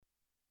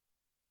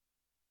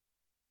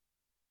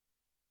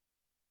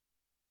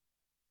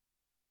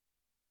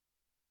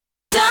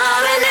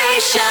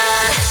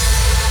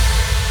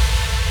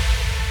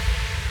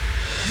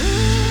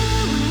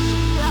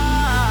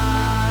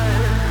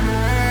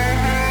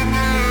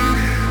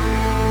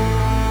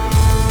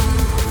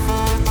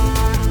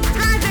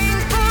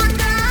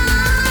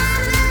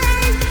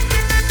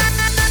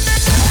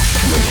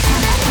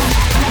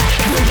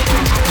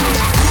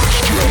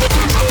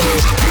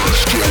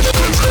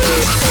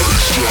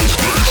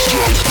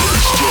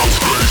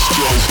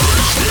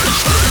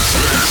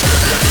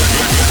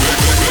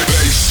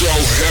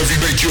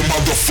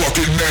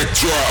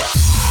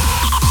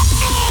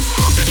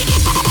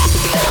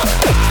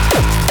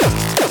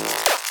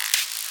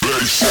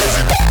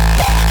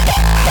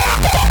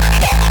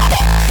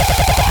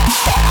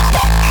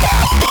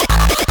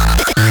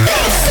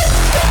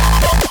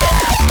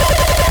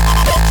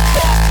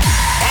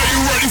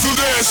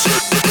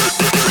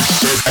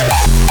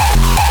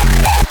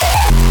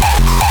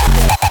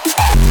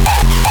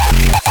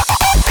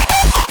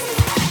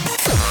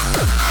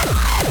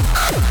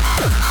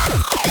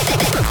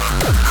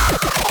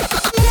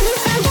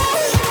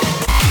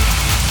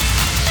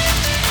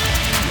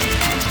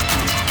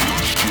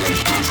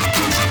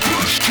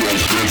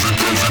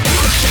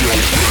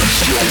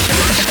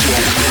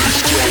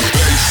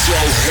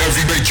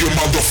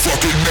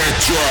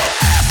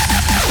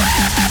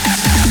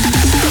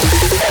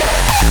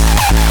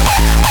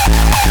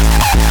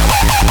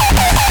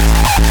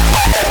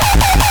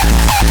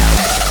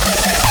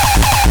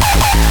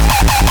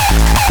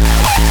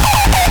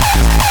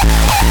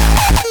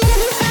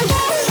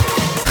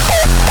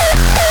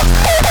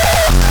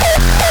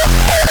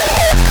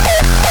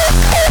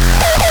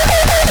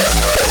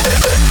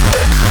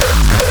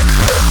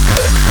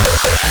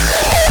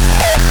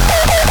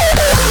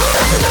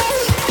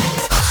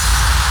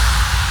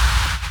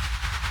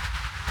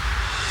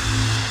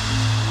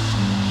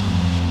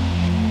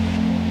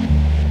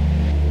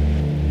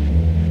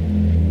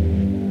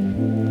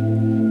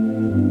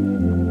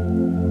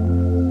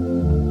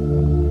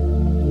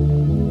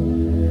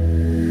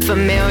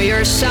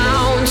Familiar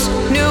sounds,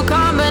 new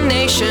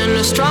combination,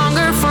 a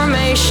stronger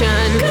formation.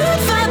 Good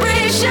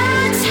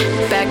vibrations,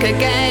 back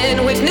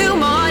again with new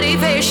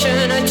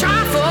motivation, a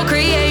drive for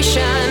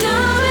creation.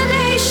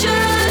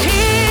 Domination,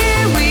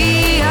 here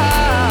we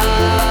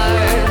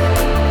are,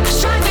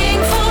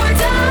 striving for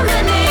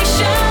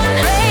domination.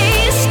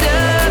 Raise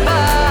the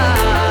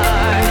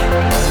bar,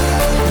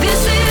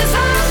 this is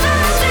our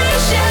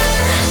foundation.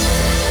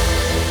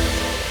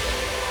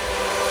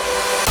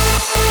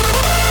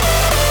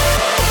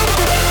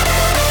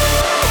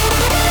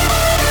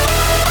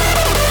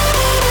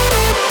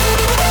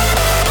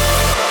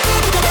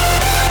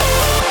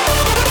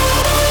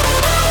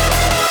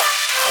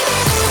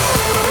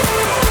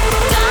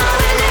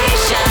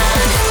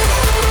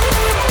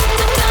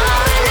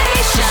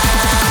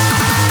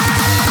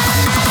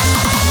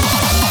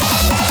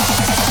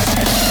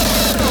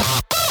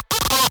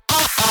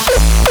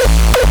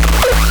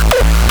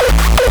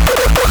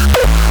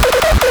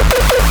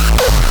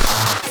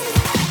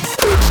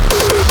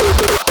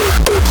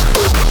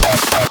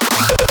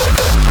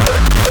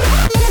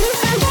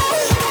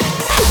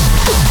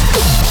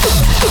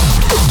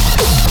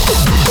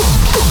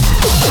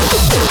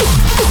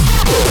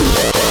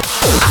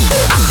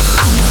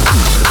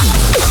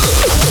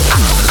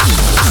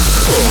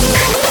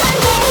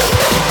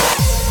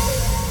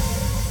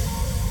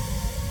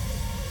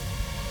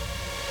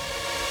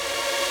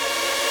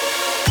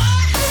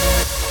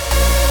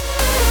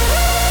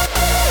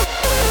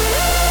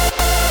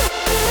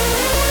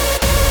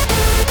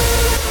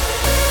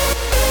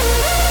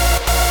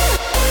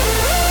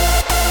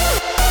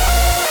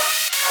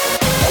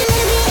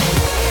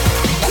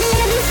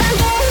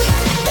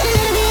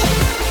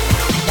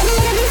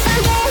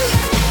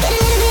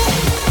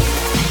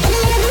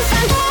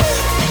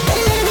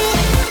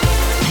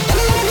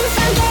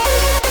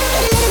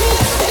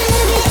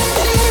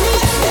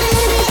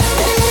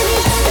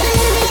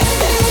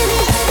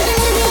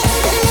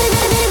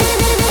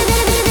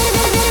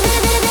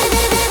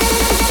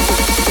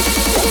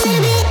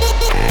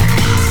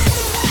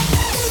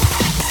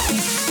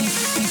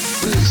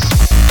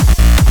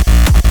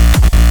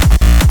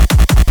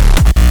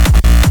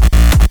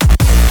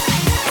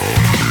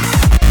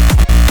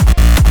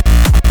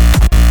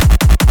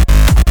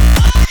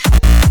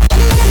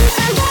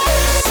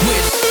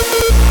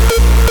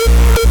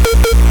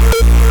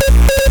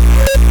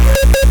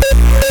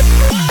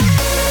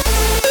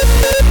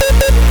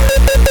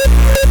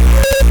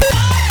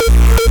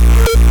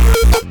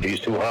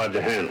 Hard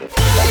to handle.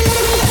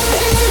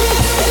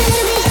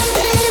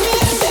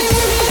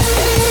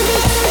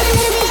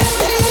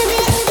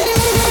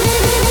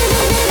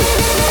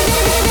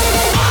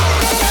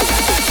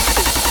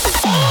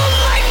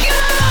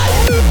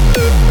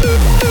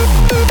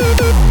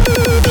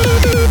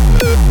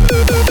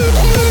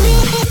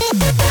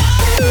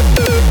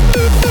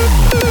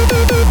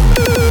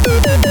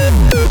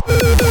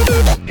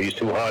 He's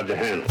too hard to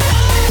handle.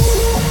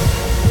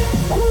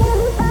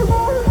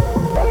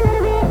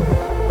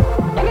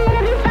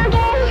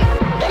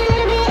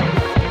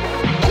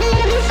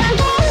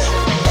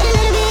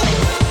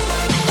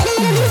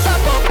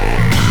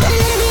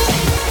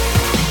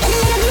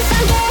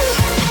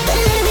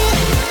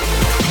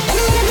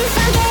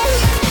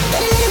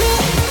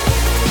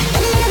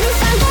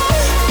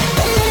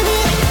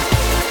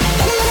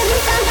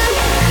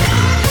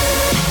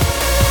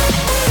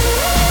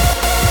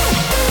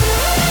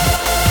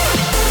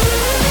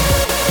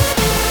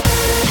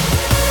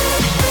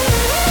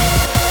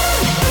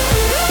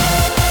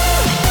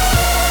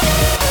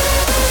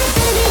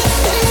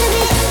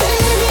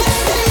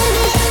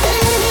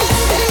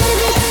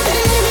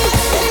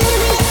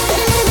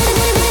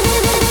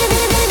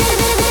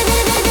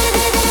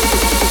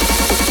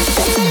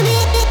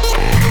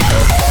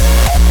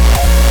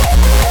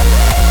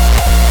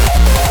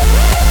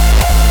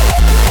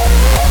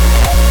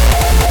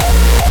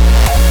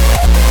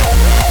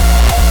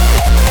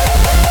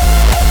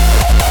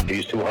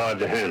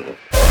 To handle.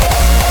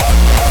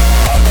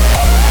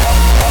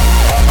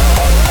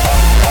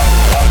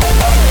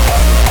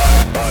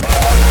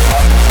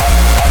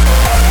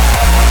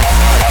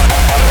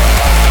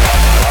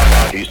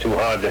 He's too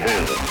hard to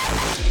handle.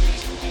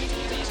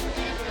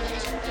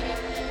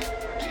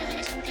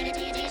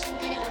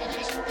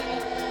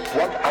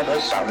 What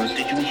other sounds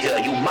did you hear?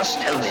 You must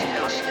tell me.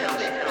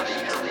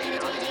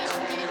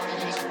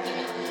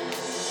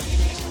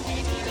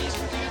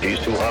 He's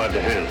too hard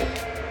to handle.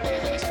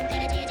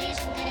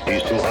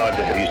 He's too hard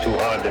to handle. He's too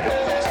hard to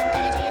handle.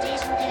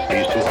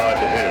 He's too hard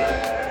to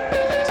handle.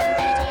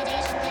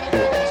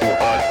 Too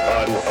hard.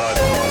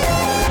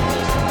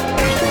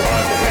 He's too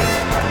hard to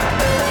handle.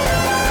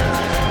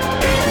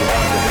 He's too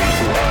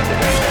hard to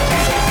handle.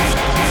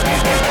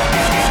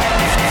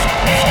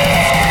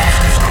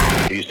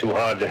 He's too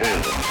hard to handle. He's too hard to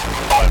handle.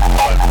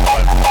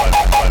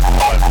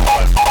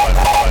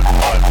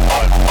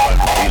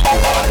 He's too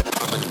hard. He's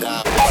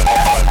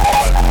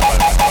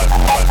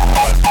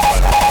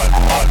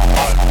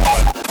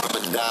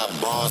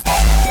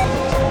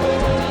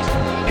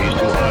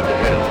too hard to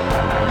handle.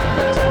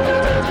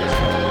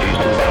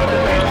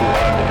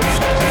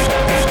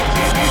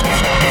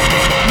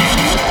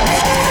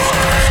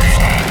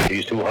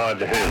 He's too hard to handle. He's too hard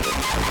to handle.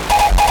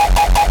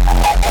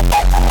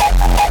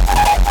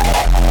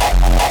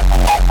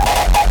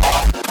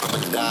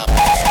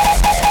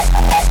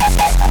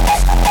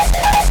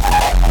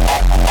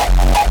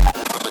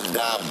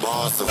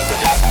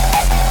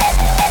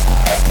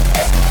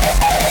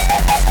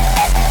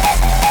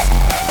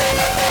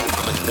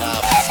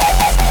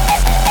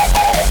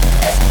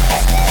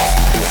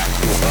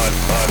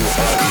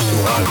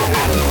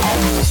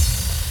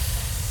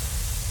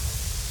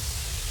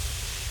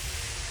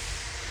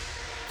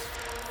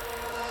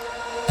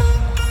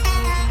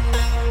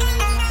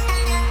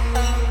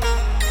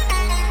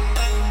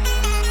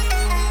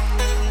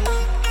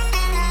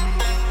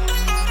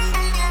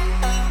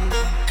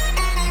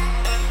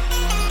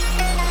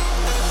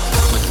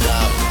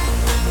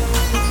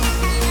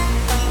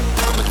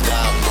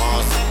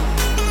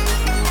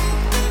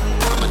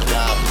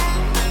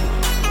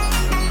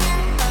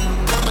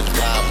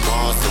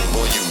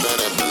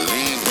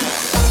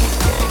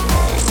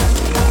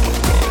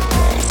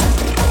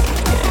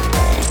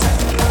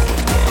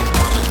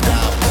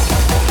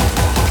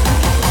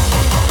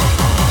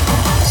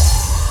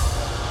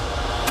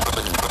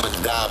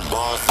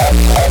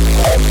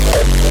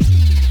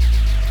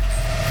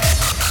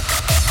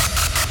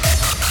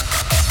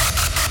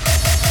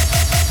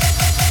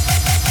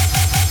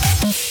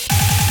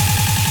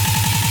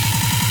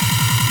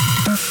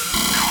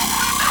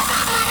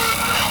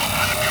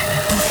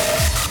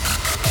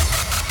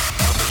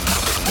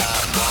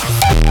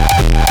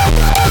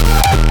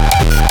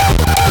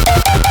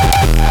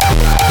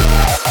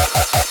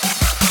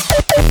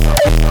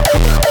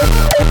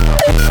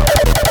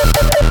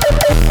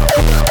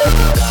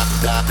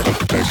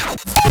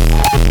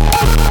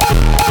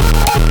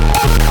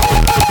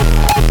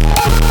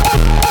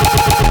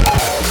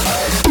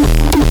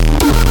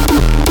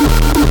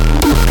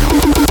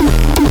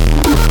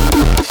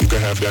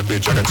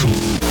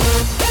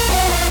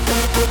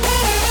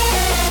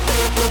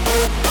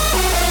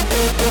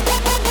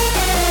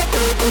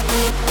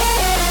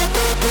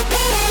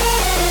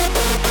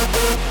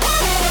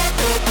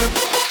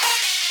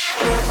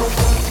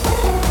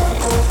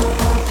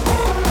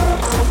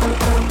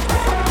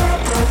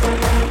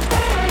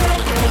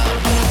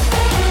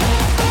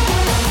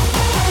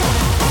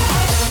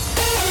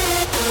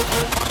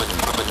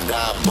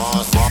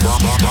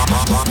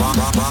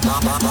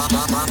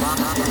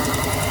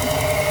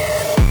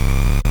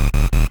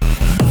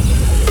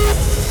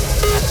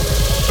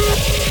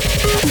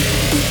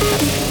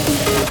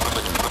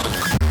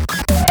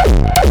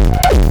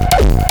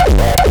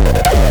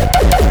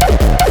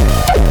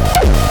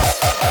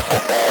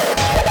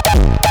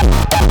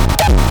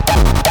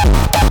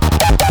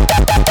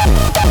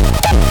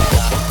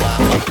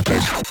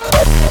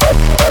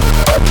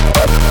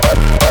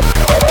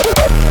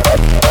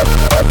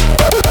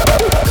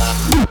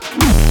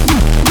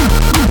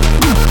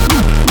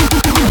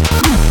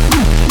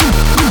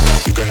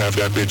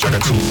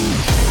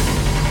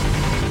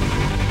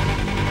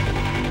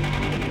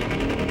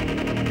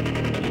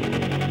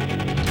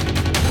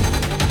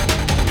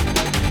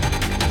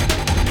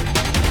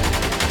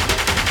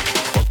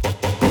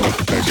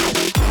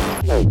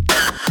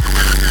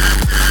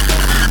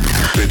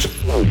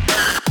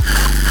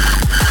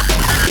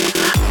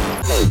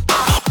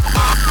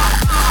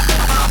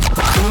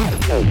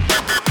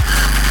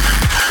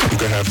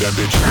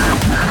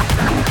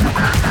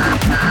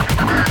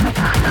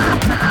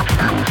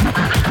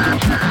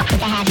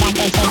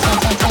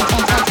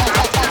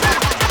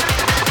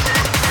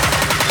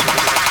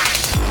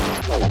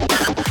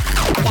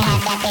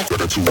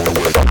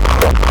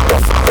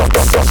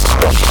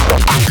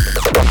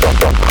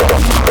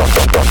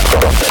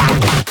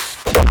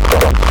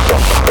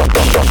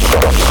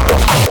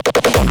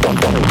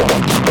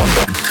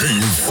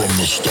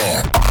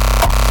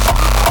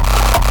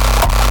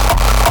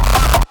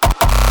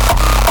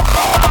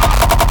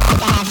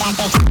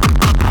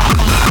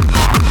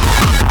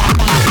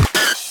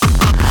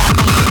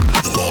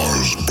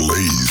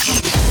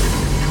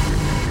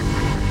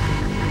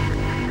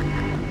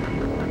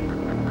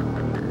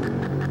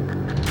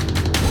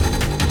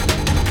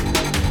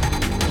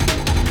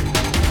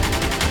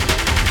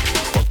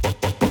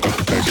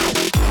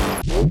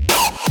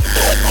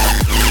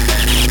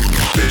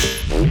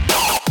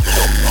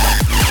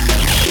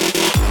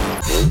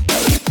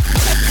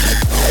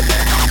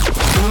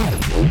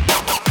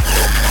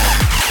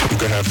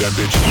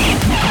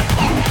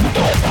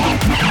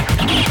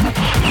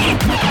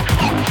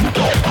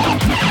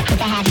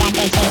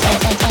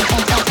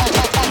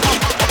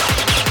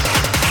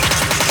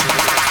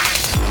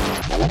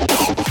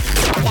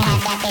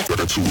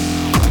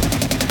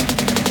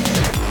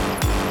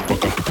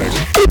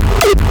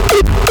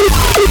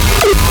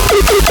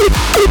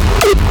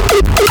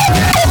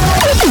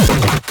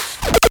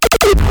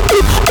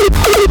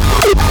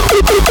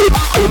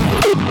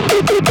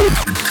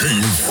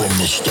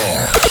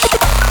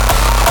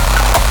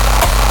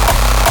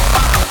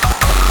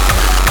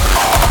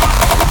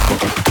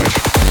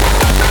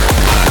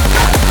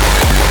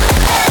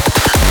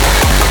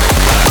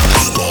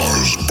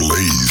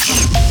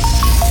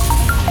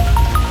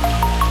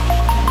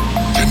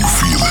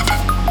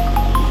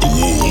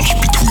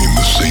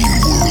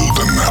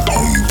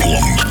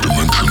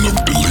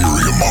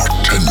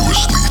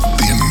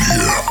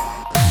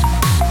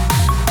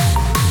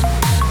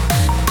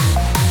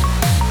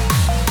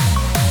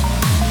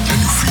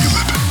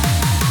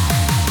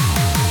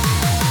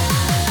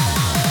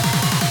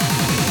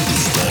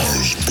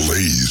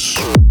 blaze.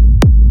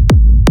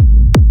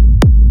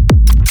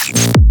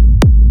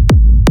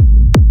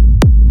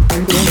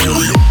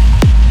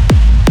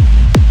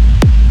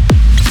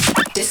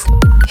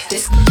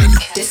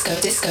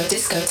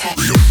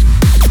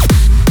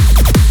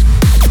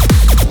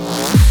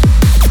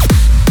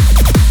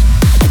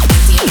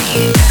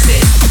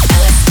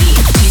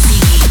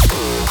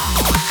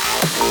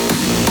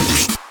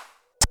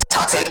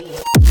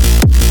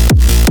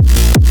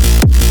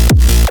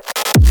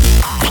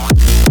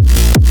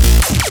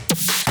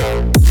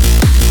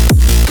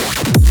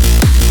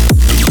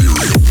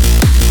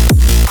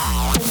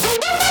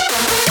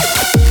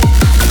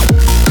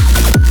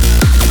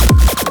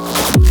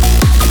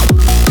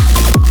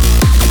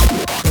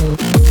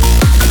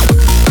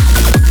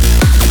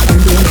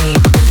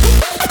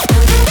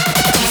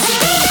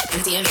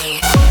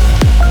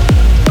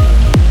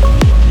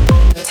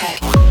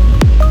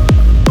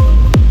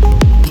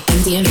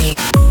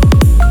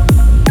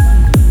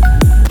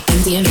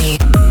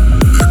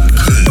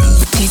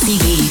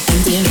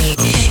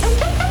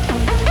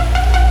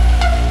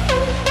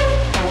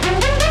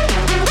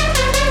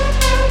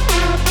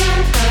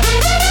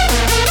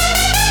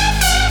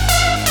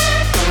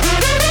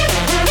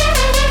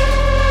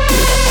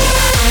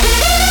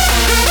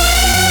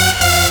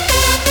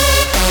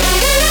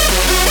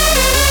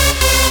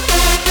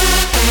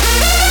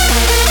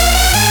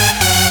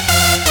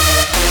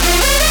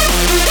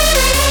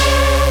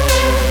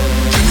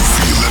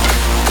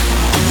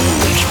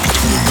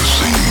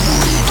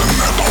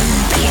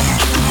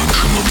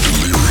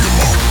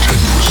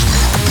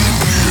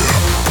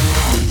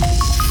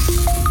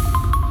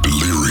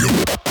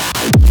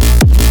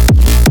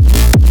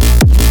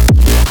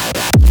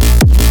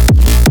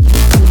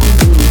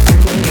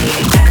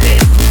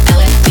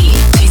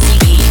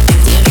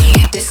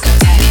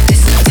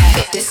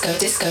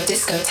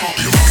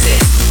 Discotheque.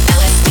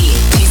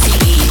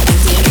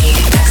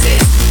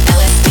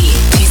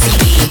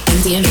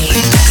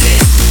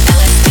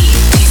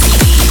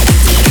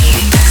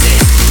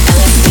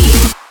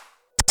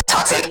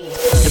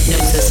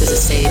 Hypnosis is a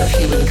state of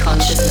human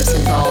consciousness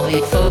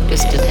involving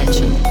focused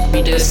attention,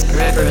 reduced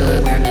peripheral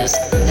awareness,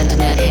 and an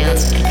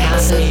enhanced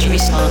capacity to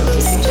respond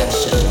to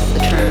suggestion. The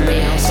term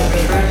may also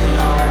refer to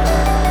art.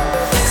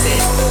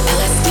 Access,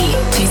 LSD,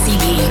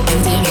 2CB,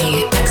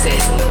 MDMA.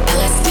 Access,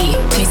 LSD,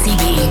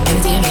 2CB,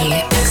 MDMA.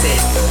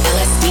 Access,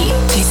 LSD,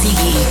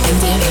 2CB,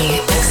 MDMA.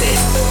 Access,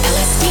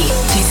 LSD,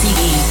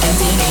 2CB,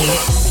 MDMA.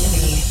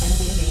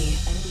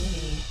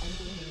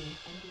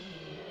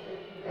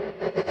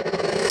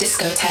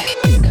 Discotheque.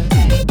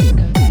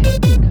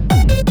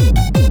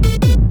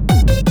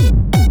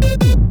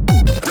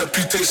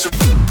 Reputation.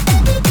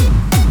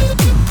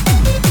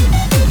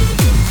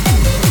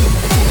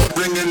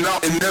 Ringing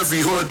out in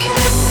every hood.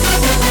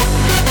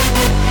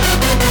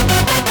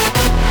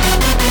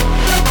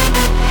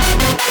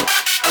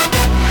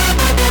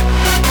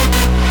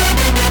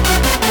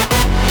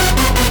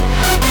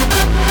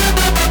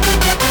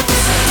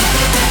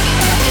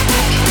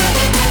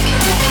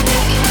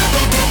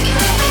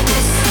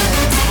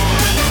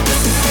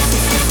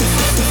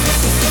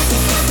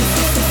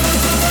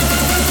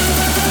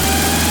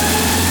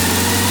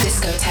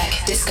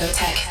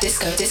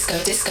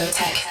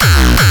 Discotheque.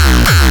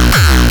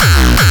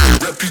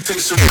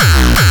 Reputation.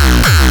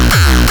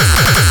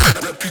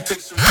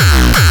 Reputation.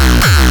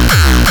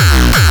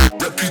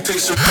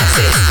 Reputation.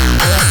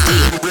 LSD.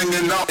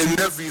 Ringing out in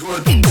every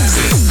hood.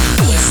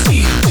 LSD,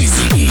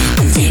 PCB,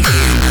 MDMA.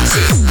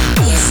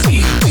 LSD,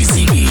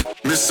 PCB.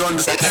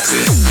 Misunderstood.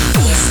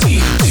 LSD,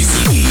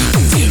 PCB,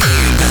 MDMA.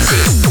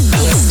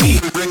 LSD.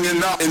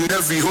 Ringing out in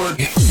every hood.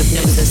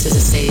 Hypnosis is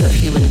a state of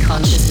human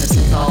consciousness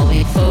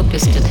involving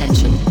focused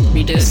attention,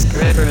 reduced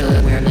peripheral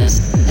awareness,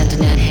 and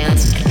an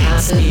enhanced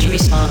capacity to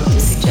respond to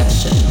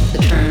suggestion. The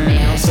term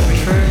may also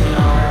refer to an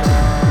art.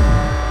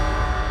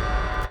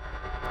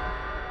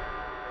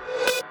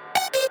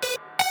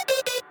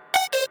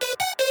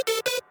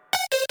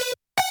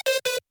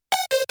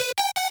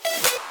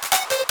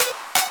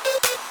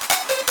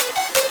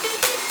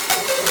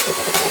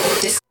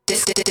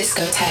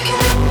 Discotheque.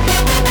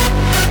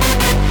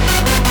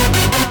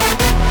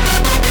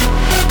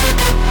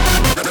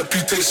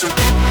 Reputation.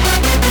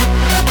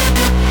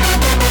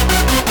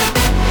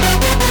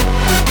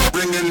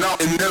 Ringing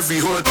out in every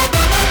hood.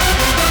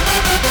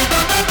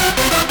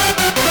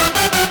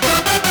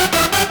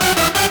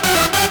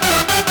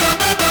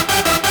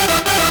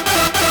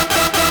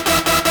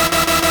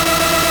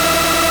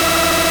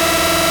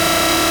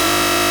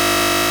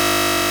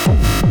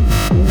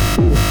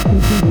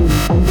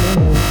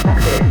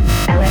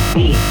 LSD,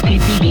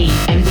 2CB,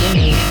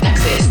 MDMA.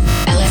 Access,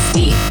 LSD,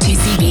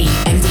 2CB,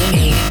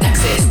 MDMA.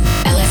 Access,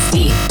 LSD,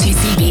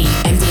 2CB,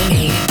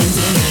 MDMA.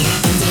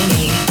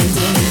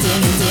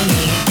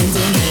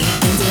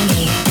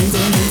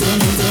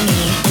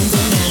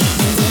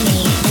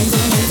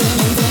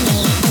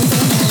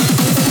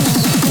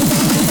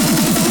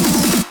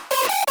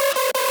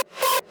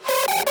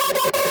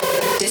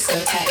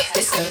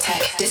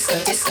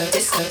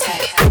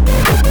 Discotheque.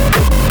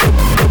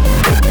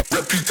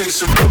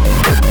 Reputation.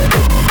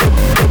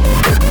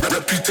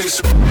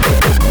 Reputation.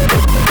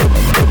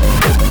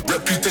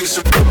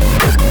 Reputation.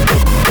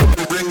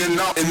 Ringing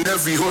out in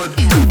every hood.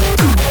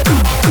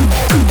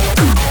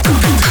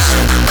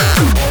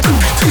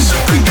 Reputation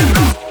ringing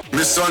out.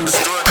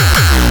 Misunderstood.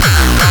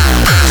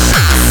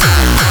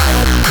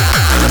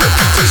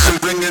 Reputation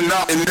ringing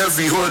out in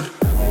every hood.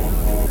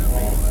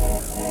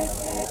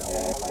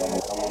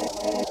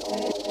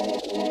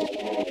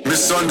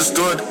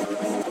 Misunderstood.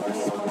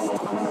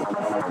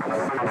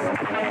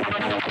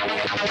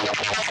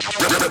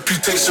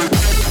 Reputation.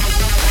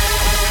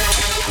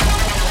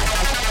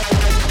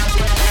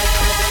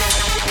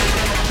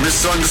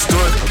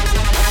 Misunderstood.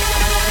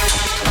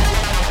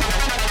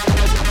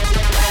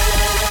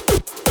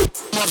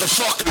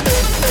 Motherfucker.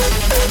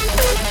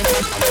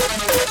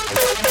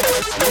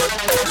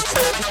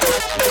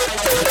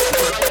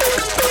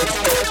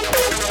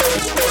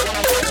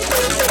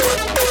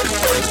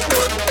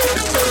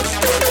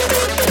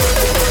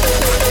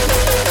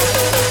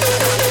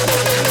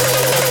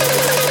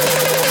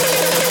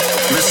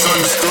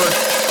 Misunderstood.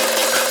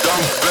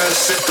 Dumb bad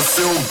shit to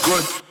feel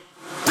good.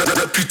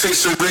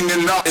 Reputation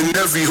ringing out in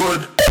every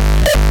hood.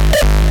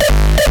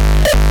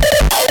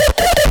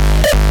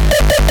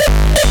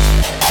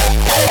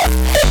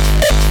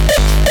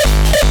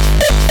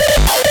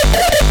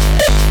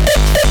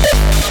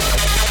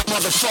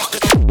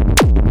 Motherfucker.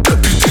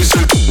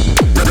 Reputation.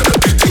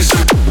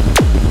 Reputation.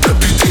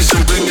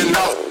 Reputation ringing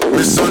out.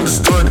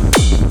 Misunderstood.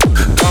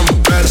 Dumb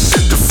bad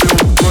shit to feel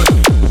good.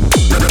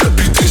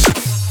 Reputation.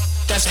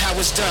 That's how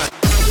it's done.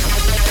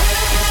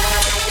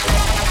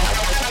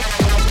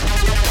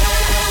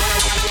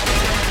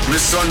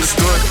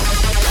 Misunderstood.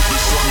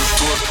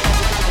 Misunderstood.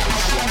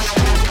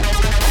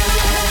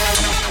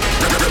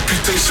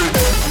 Reputation.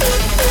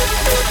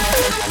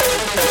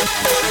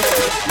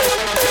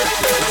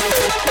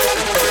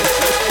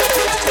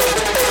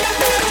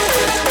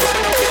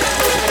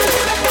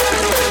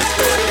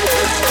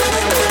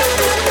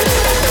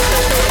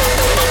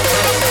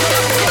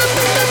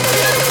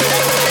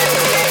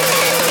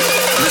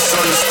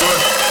 Misunderstood.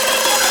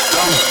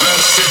 Dumb bad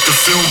shit to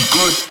feel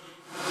good.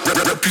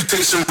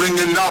 Reputation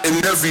ringing out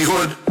in every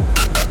hood.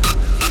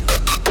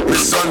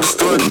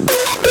 Misunderstood.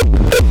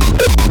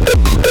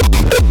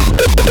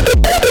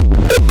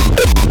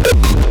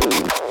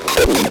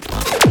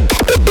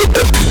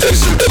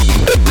 Reputation.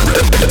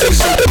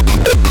 Reputation.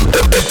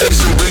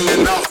 Reputation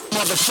ringing out.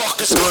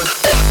 Motherfuckers good.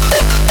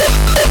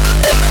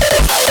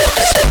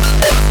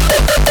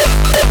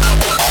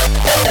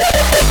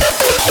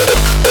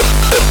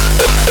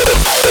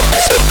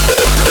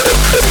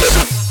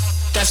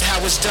 That's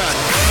how it's done.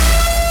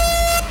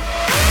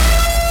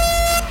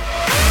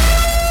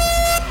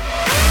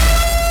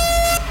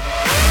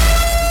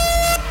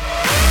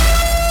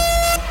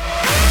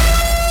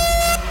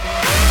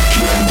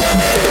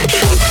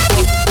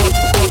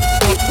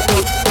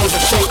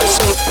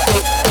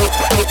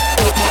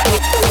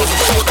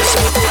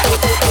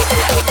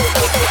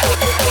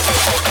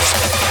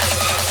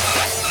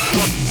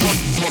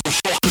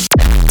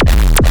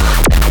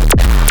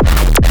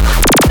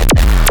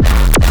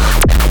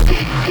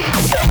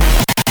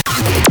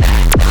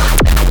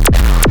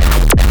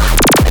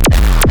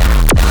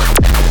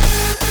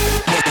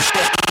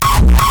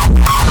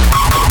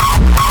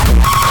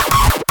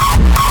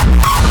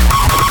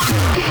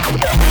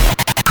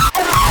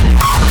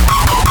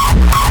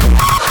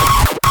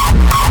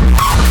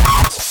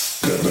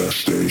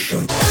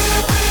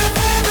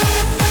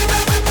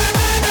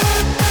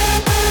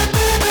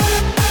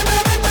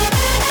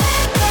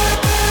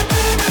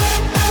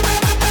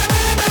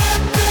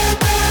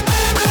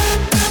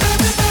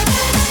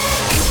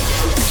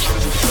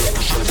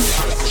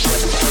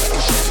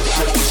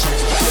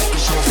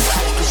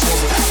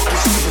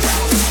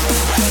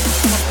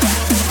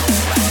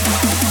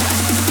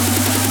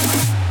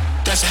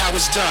 That's how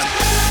it's done.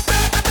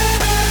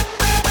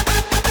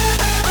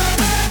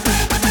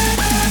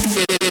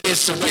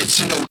 It's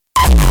original.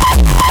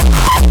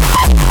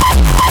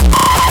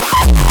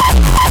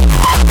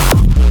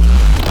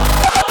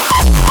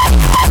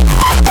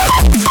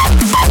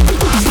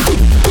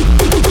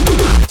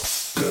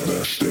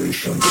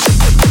 Devastation.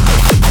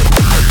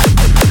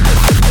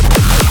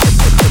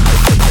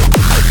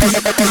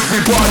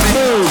 Everybody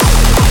move.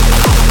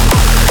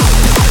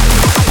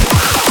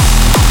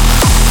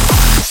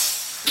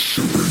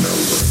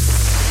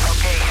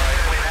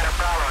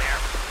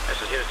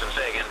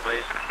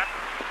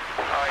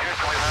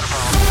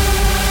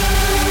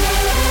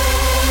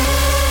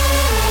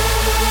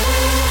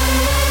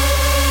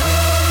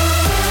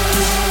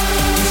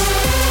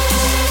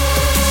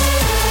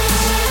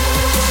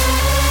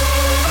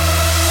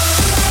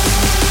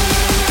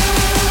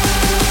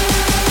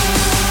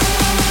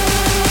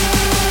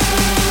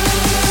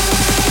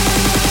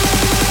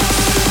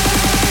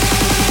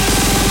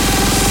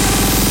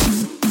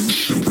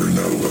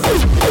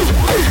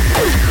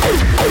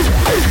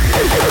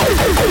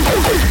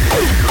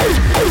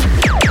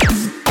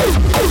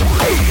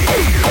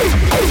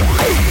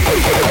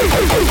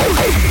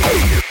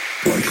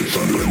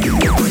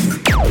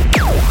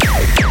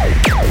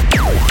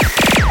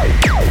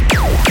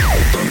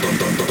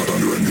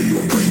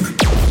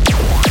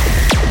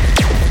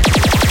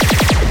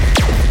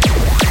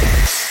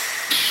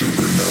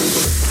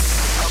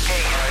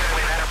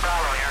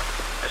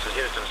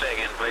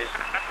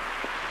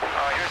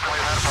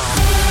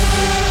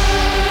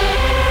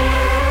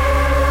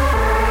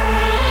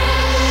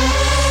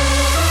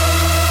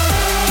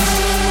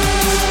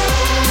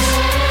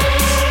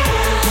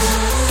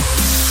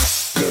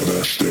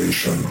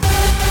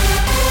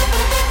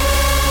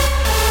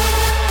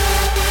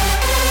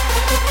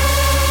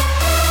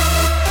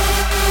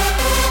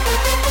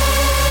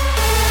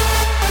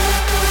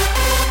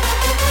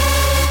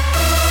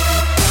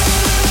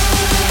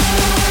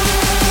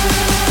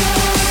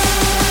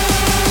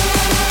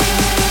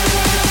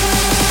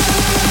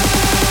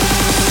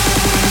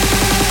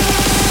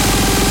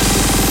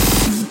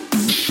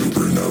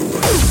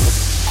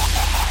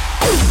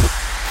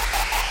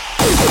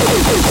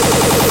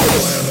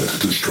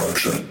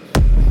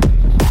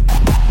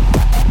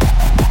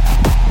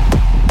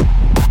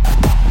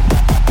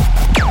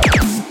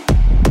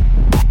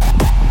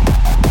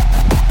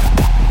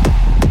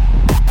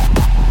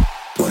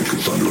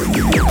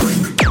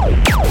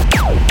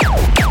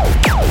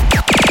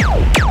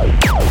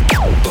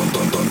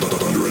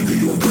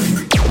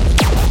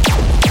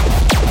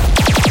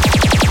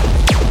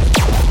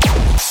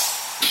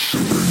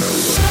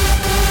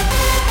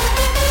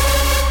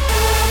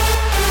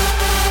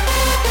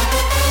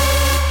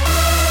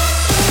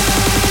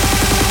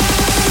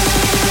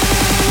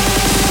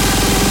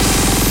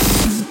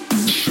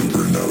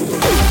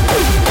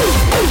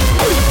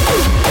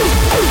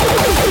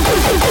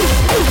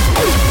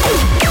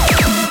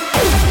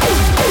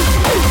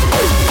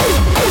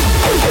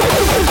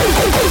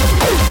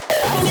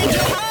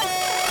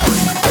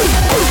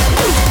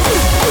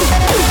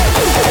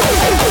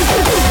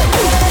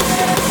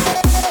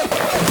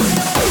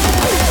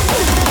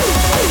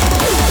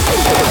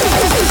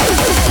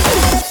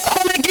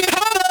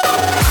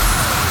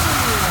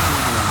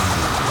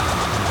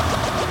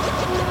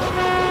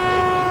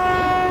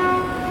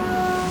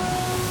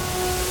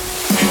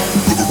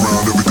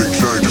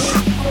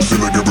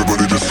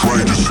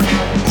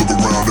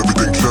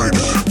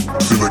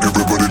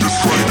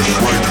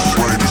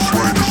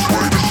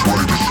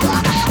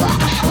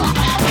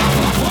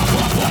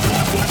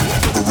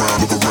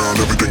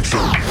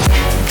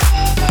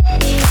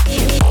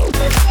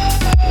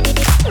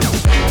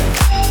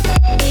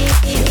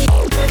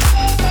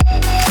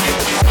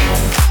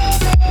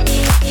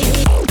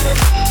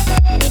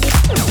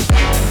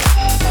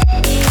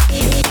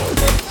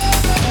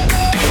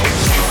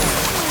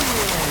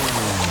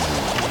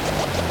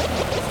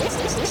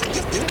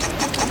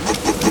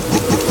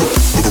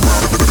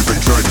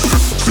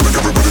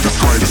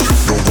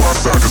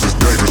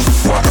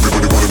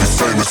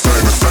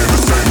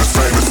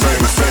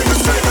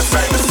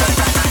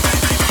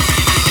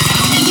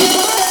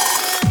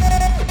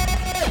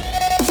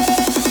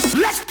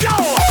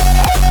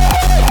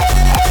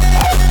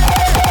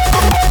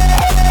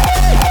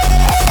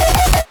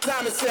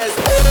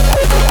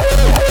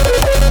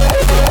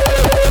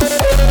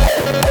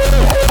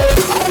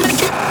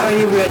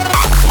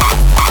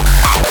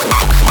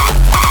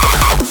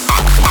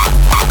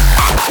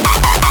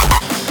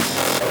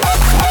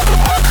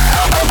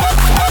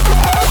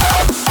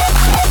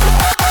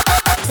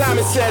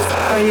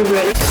 Are you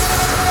ready?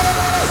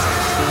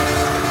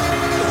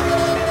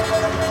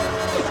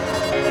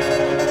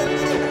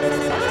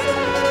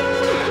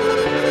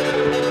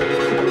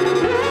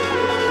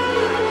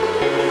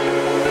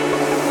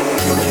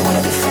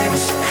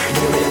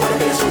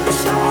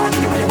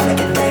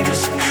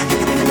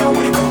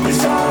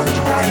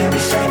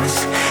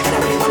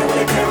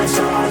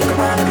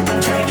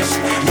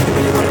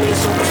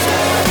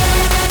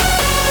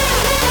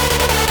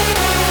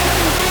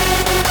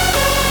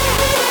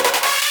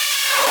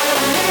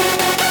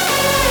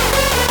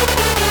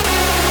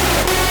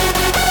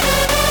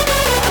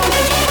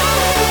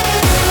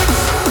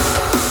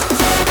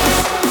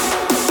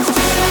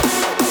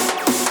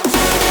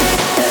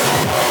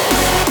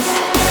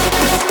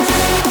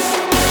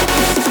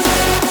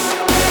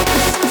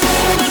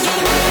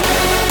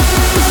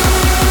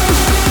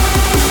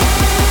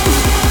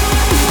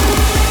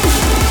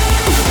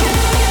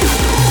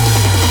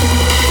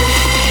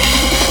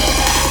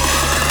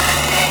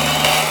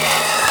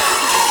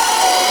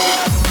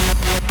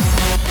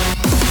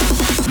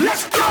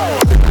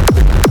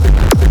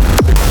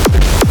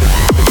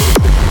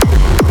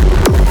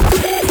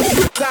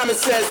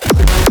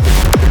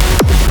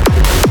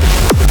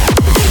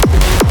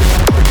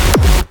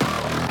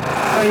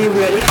 Are you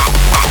ready?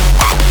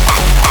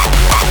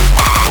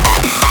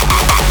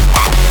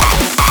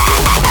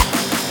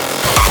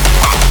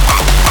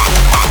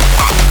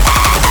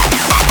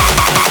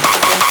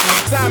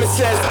 Simon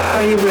says,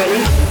 are you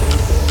ready?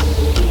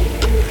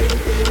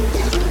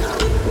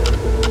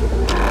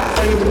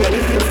 Are you ready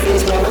for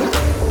phase one?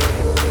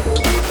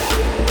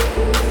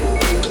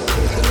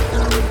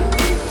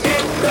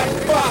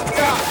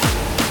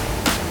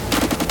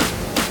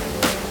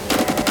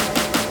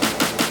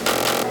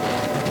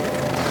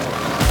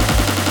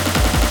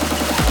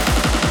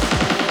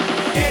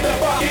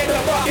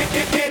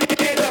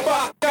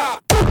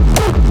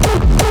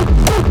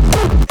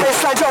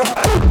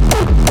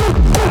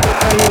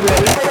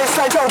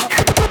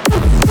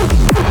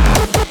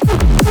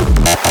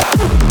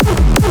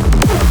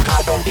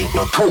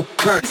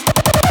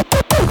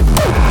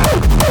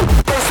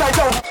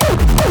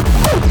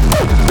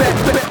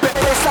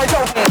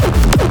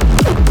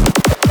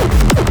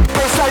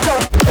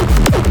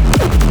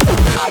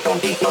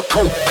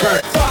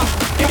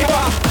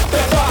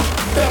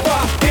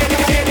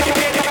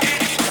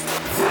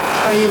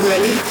 Are you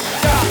ready?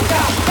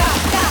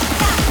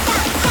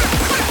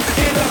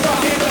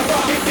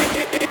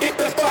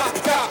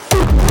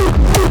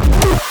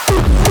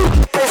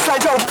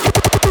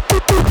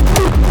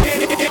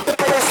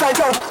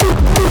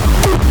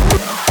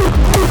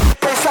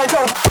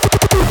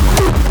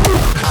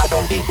 I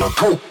don't need no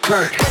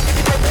cocaine.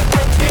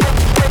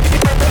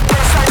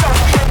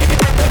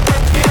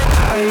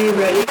 Are you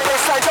ready?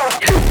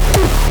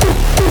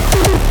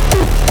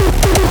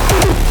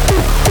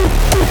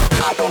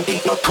 I don't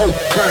need no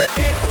cocaine.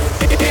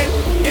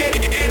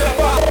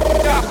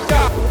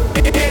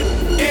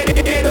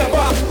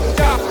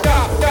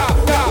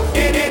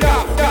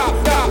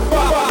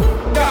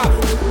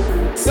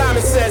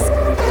 Simon says.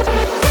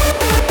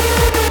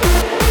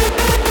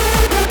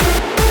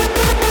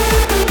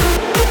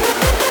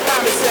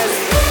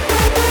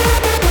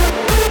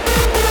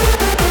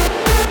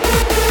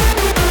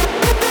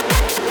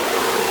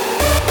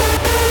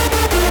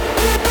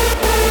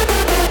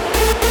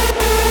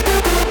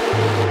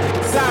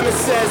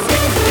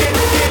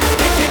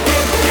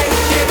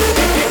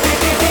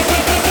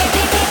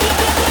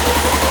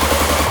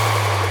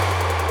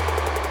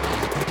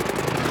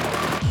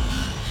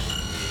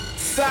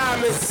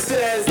 Simon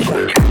says.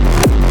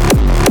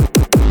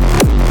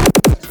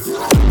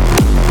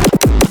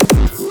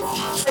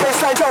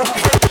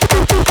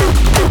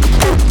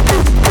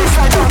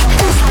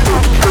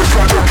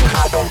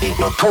 I don't need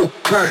no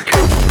cocaine.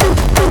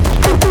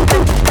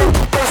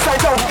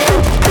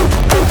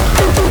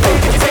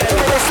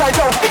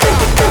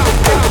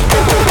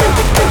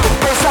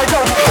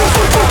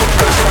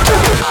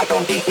 I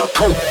don't need no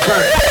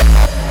cocaine.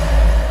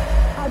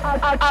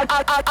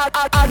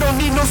 I don't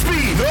need no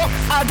speed, no.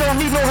 I don't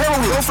need no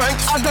heroin, no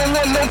thanks. I don't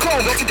want no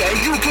coke, not today.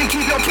 You can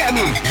keep your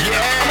ketamine.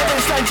 Yeah. I'm a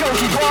baseline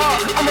junkie,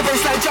 what? I'm a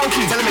baseline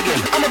junkie. Tell him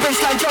again. I'm a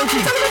baseline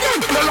junkie. Tell him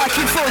again. And I like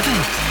it funky.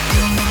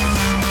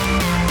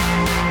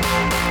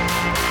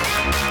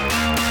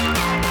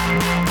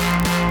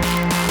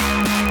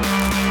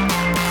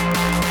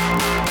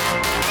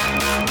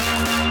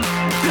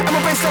 I'm a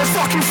baseline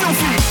fucking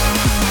filthy.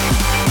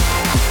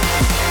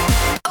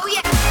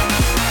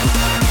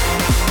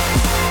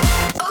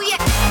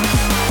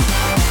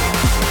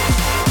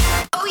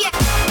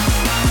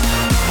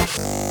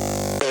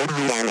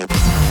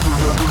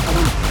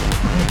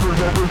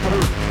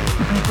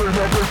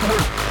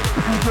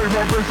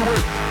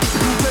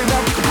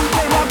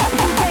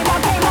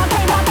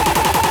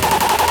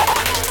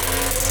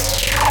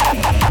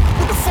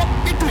 What the fuck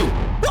you doing?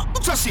 What?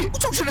 Don't touch it. Who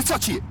told you to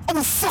touch it? I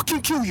will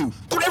fucking kill you.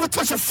 Don't ever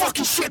touch that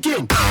fucking shit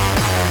again.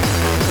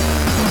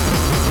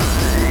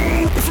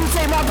 If you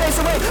take my face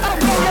away, I'll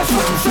blow your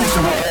fucking face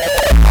away.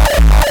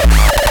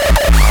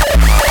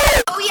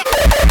 Oh yeah.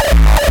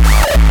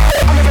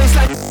 I'm a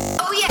baseline.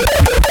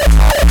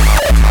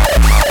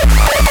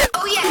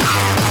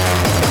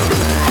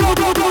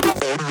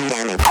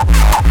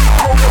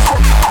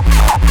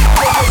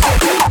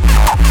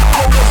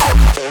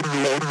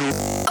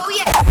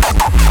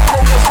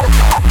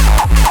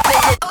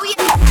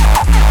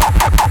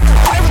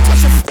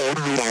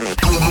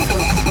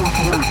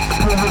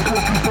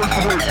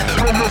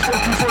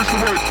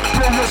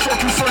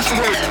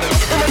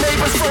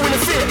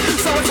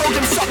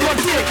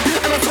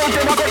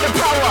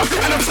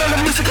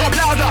 Music up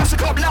louder,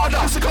 music up louder,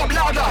 music up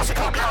louder, music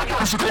up louder,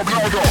 music up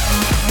louder.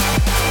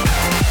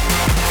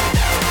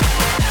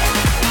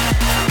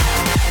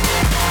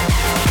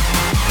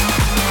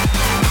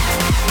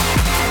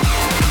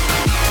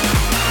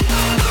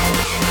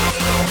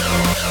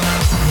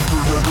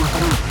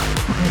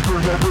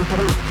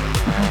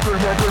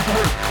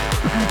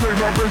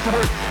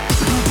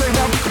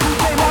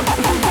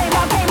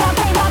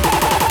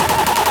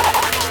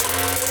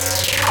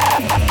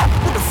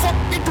 What the fuck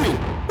you doing?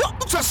 What?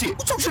 Don't touch it.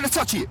 Who told you to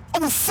touch it? I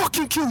will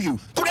fucking kill you.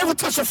 Don't ever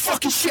touch that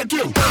fucking shit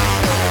again.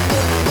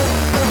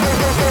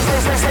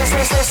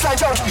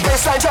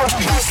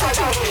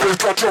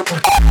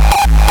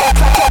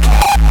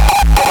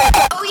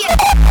 Oh yeah.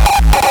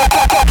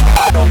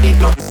 I don't need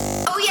no.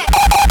 Oh yeah.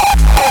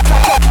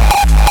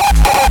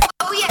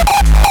 Oh yeah.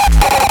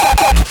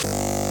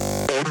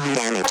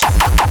 Damage.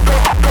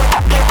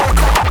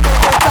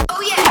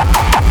 Oh yeah.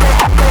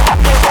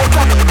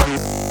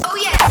 Oh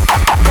yeah.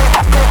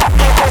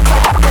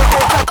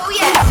 Oh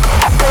yeah.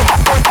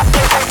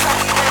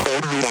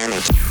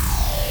 Damage.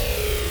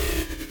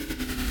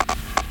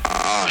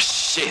 Oh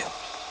shit.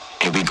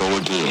 Here we go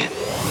again.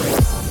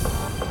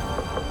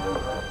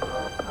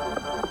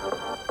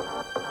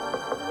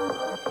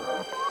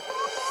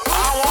 I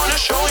wanna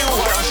show you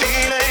what I'm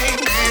feeling.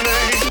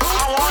 I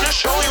wanna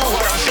show you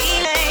what I'm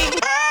feeling.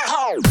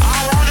 I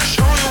wanna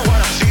show you what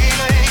I'm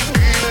feeling.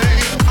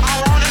 I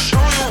wanna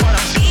show you what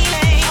I'm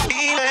feeling.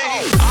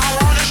 I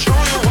wanna show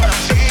you what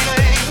I'm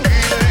feeling.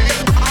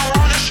 I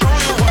wanna show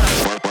you what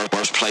I'm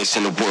Worst place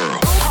in the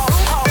world.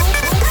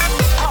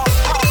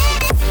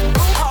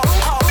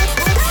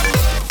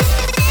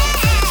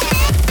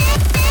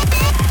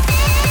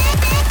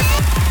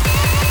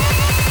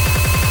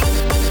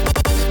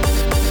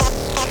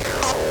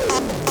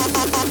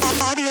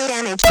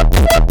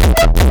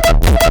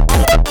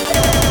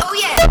 Oh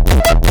yeah.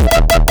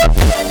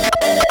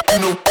 You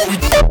know what we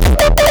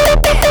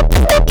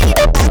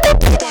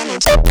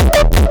Damage. Oh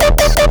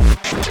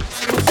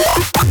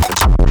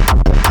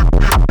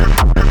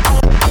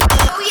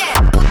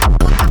yeah.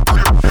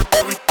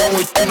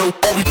 you know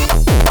what we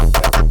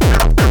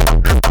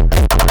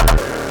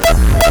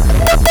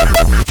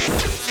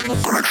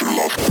connection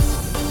love.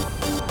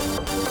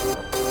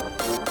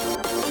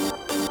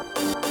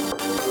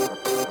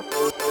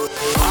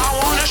 I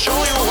wanna show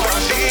you what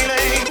I'm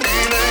feeling.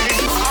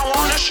 I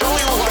wanna show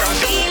you what I'm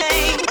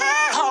feeling.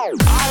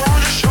 I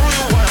wanna show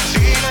you what I'm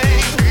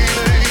feeling.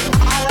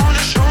 I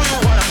wanna show you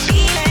what I'm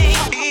feeling.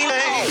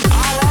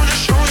 I wanna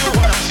show you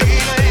what I'm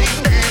feeling.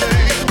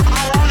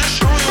 I wanna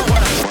show you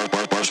what I'm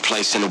Worst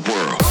place in the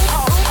world.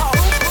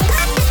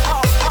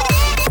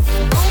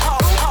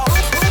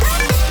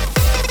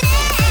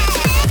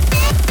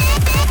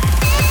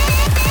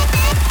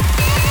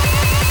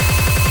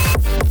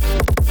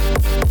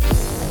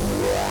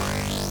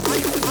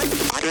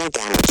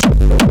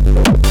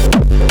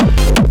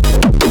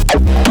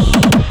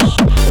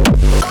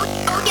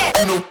 Oh yeah.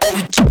 You know what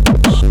we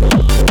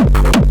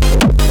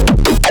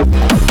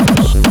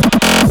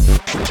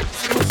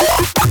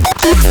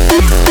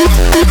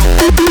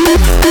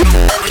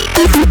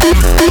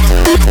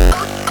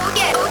Oh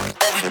yeah.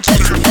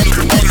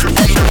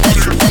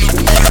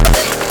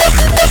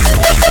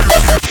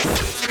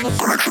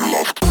 connection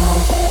love.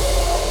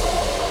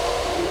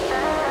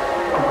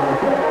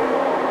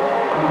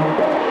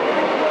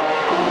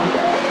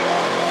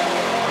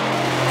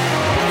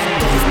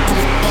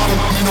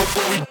 You know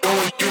what we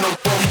doing, you know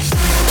what we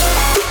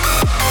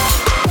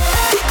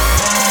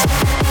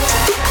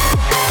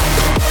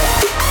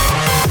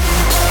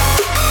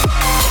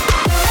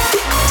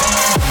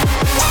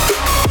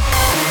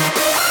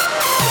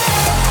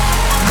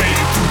made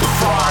it through the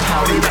far,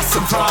 how did I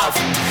survive?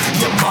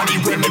 Your money,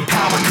 women,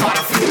 power,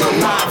 gotta feel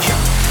alive.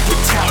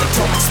 With talent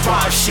don't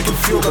expire, she can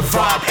feel the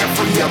vibe.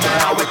 Every other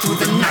hour through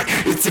the night,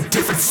 it's a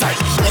different sight.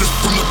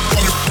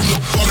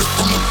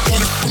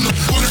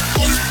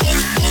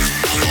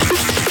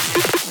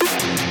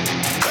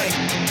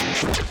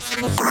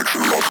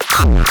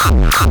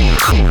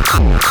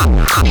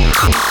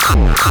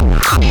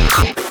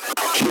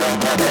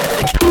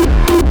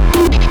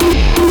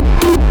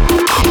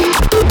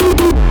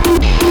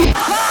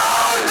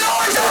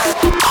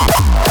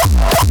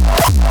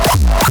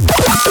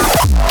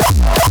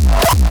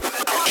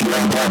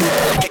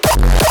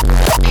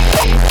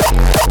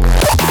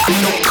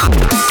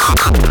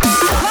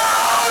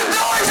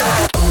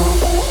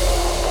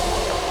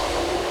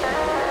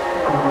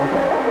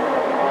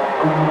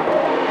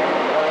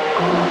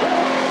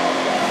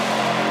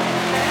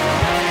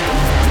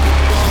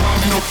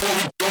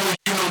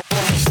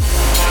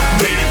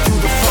 Made it through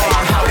the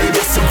far, how did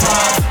I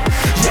survive?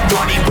 Your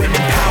money,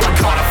 women, power,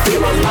 gotta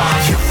feel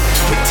alive.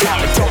 With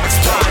talent don't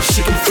expire,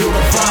 she can feel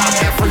the vibe.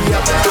 Every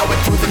other hour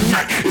through the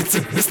night, it's a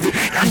mystic.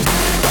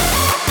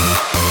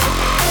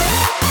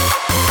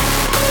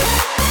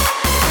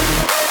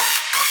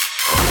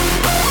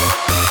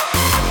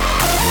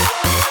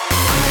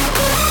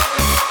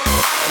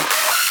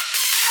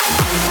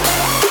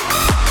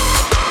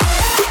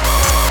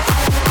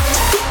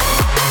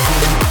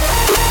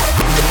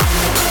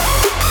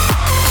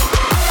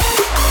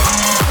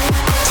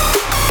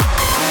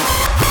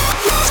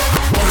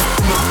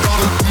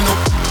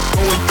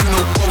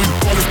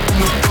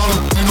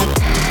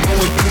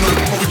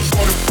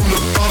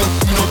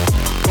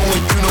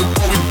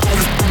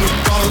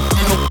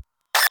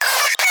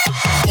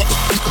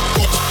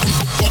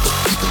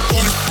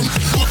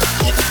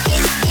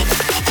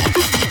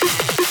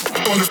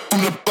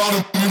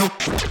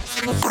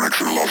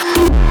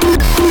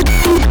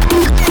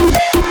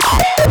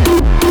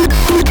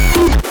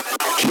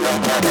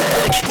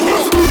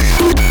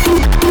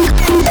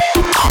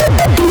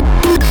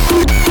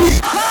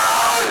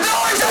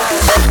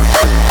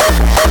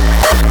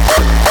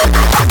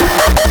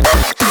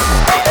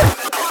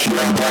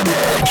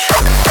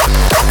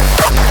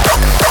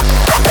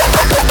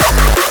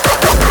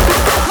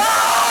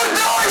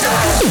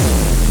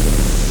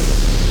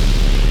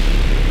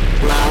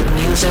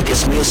 Music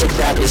is music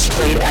that is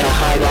played at a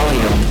high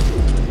volume,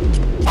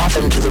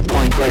 often to the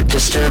point where it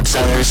disturbs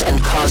others and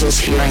causes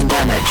hearing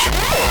damage.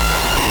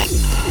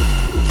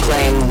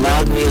 Playing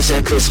loud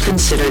music is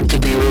considered to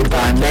be rude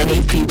by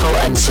many people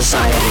and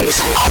societies.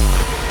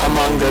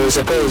 Among those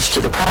opposed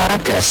to the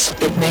practice,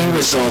 it may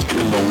result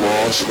in the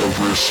loss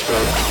of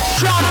respect.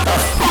 Shut the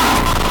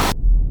fuck!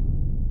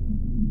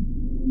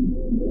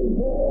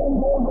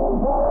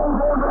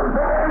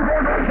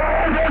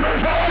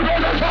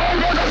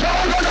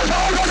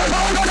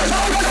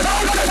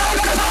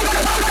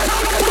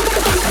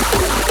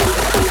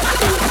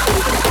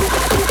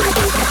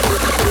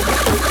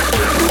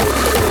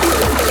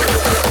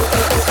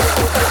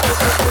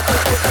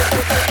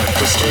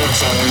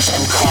 Disturbs others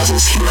and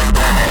causes hearing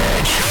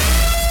damage.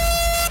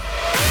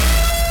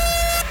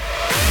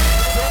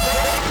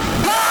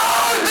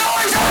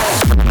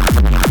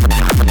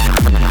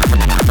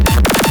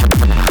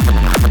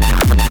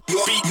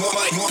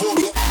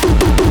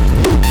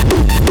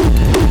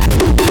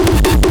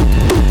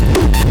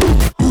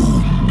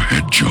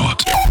 Headshot.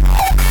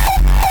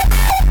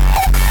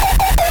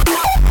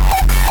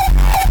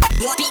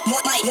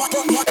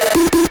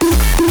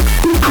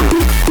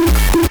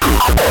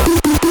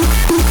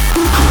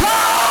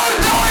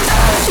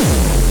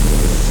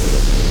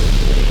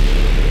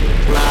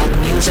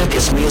 Music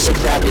is music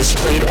that is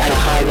played at a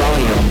high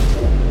volume,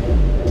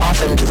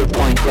 often to the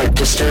point where it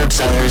disturbs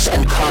others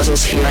and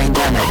causes hearing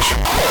damage.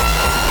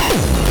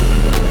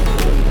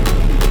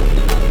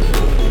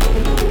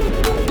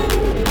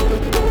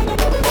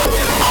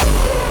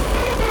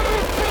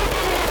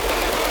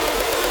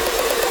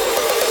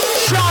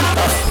 Shut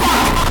the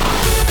fuck!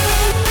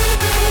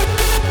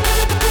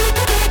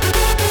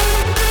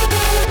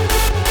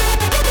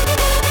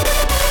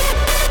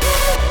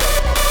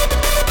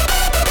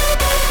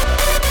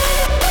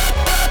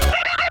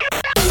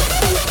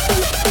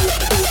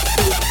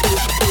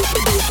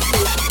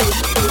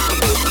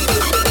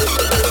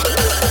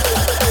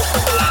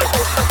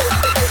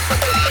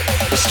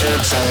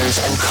 Disturbs others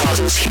and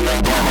causes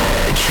hearing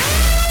damage.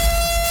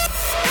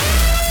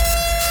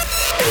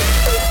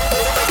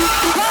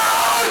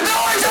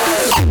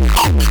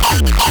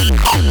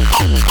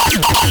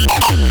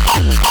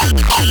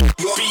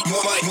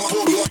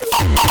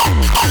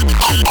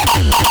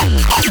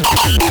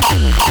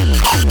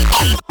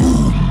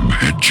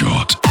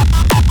 Headshot.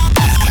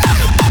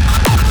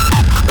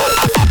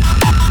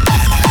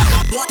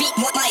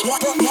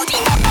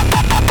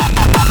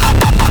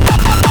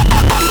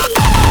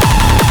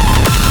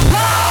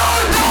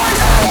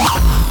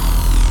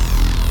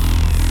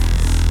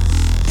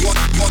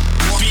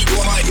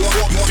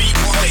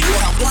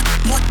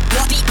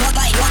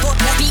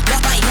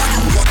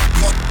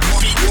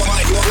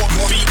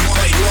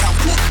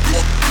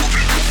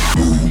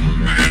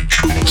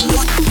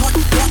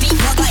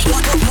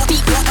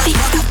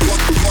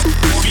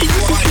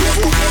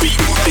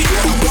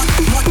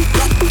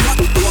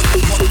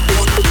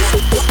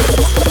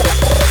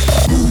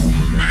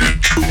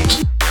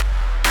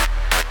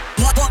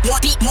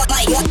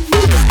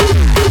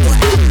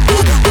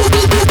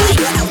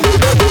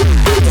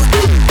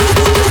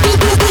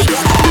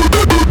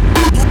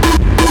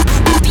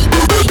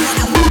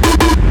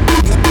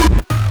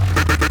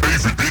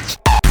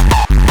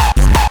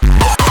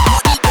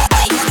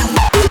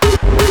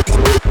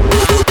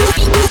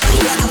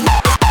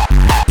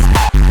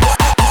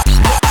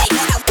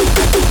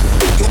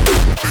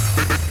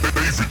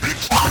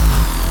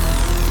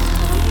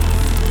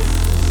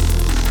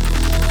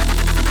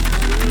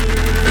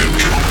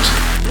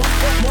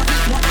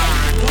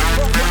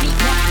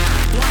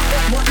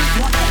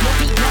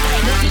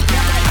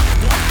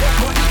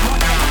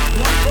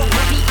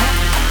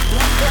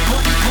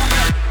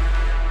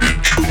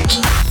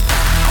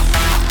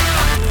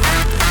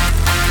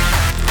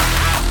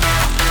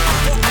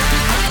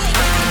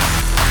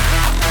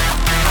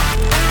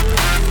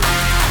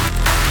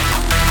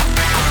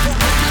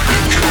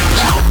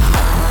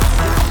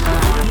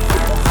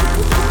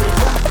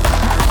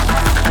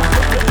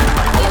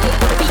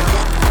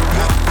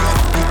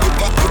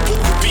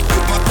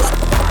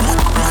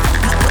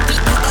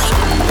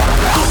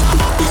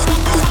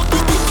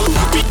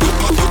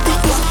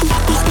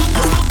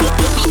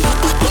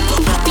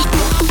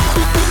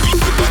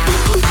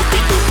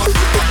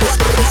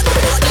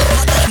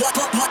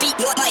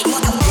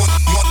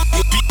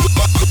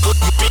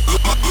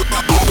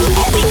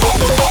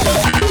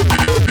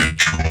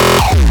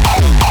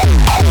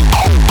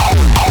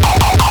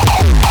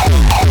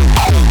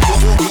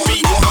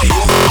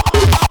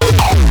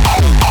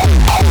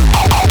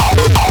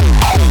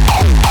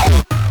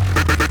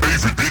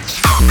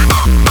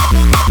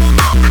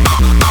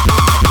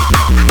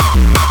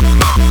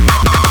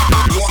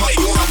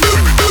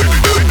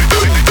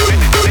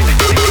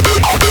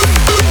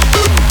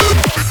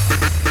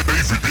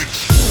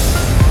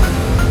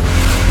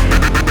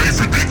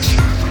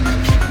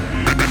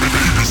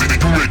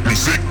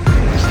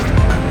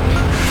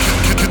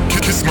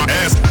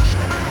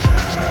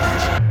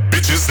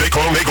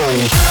 go.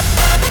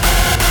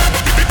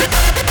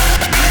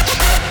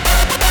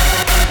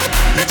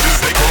 Bitches,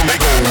 they come, they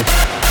go.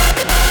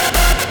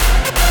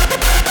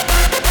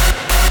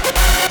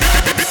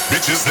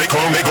 Bitches, they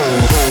come, they go.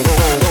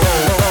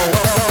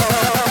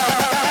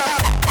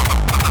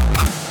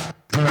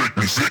 You make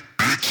me sick,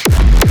 bitch.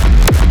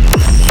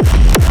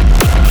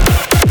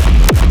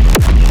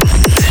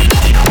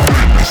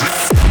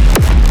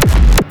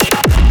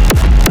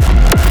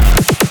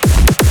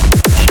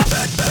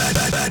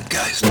 Bad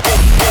guys.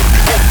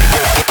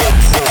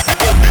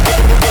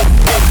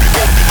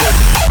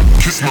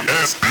 Kiss my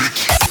ass,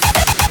 bitch.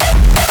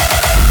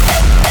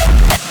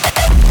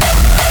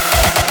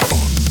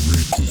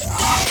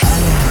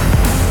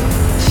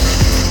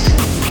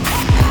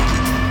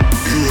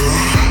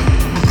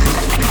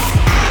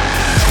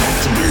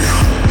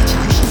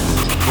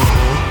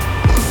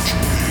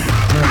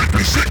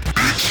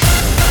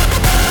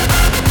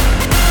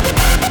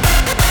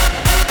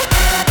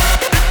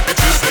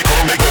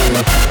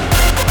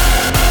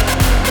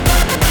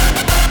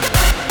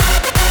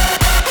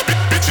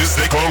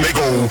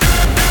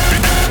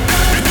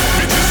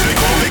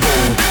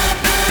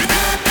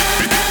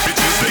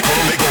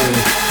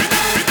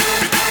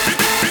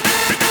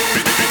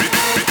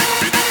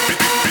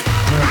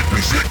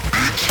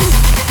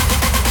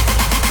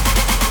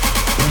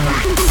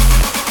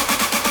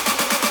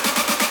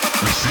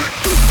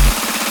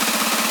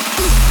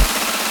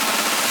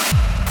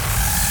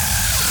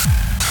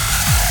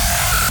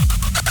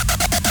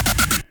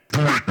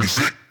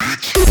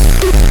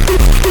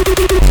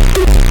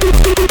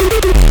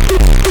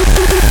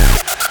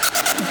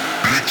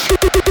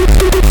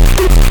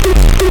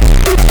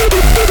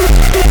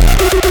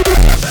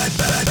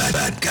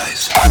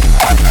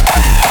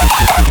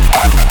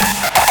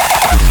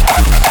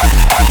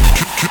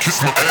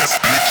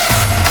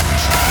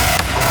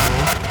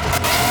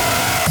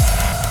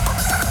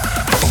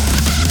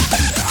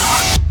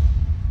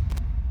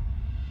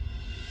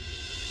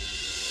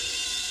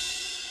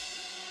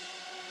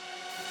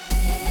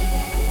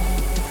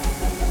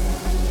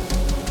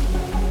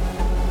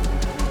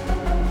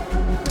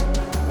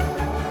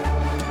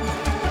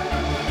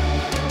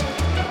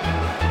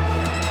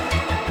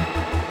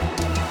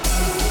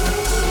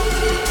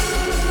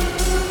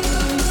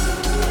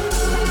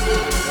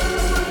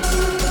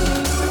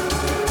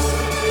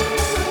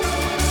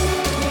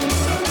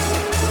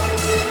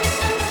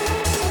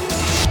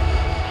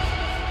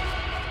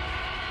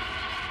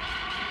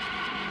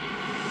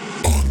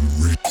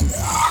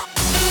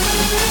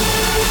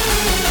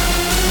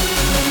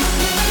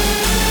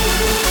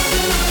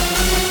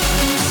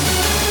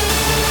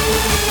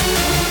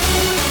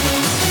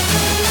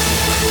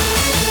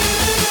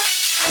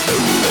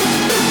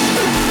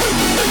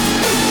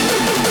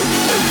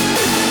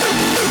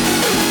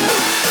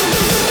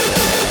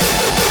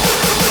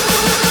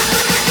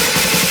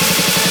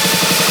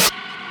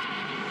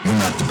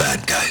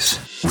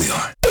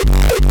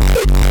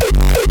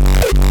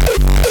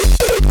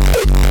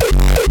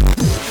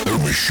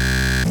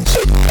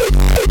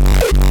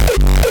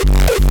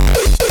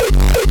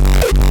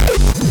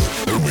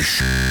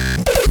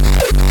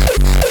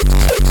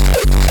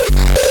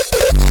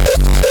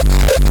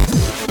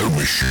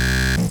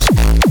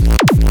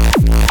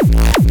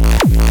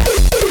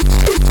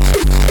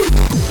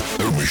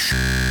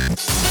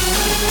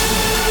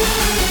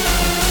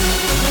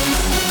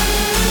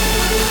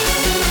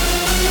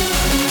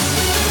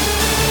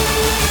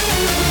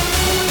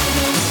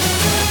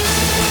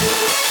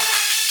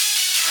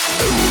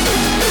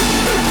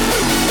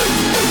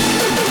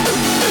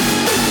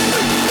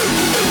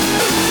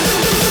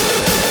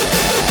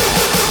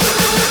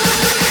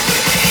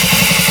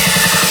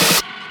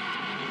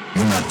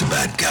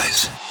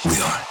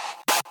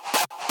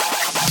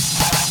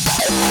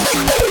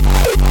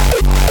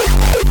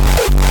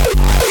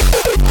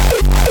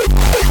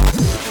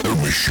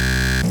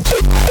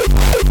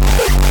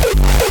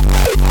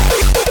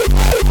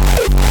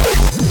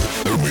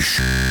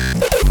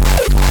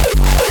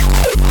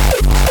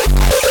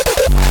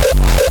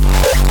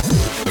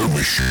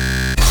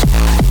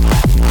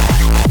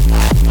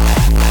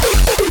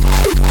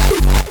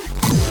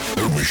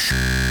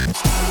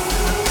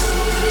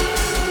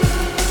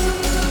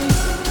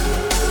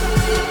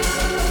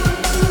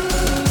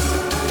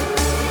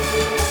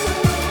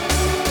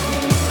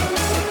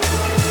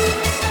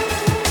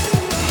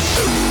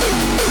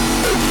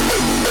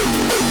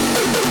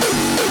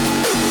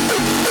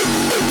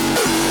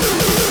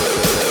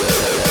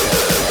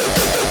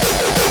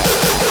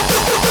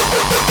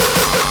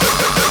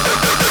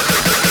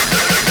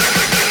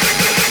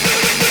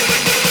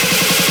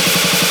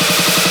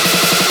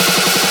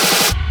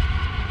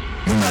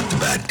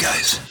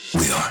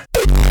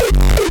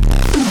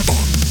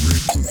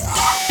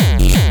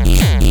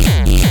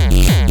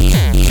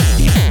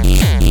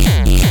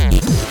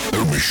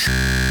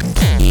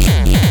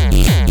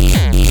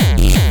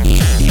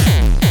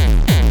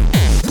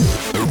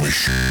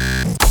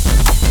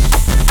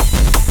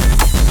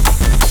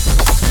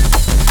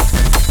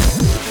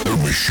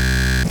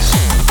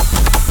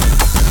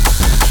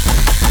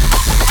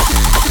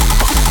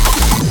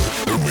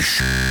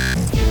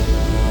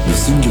 The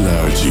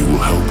singularity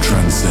will help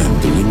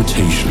transcend the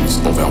limitations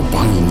of our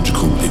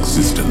biological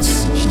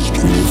existence.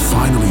 We will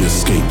finally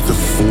escape the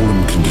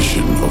fallen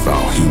condition of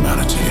our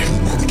humanity.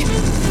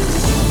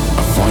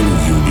 A final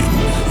union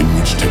in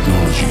which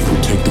technology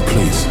will take the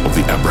place of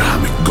the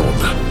Abrahamic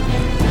God.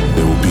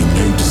 There will be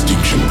no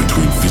distinction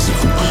between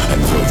physical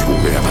and virtual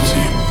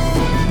reality.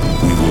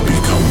 We will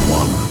become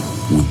one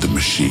with the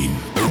machine.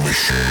 The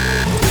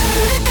machine.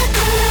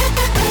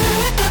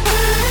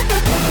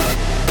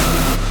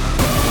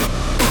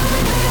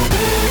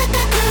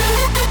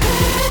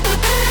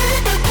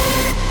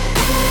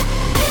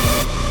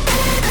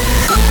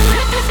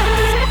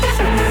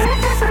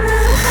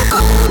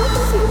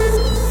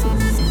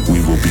 We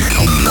will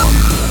become one.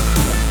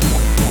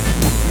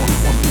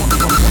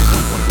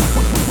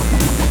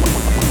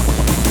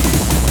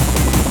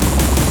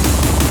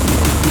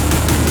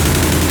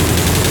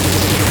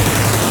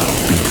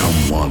 Become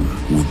one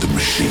with the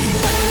machine.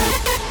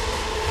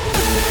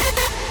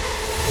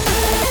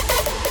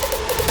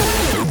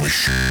 The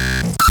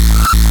machine.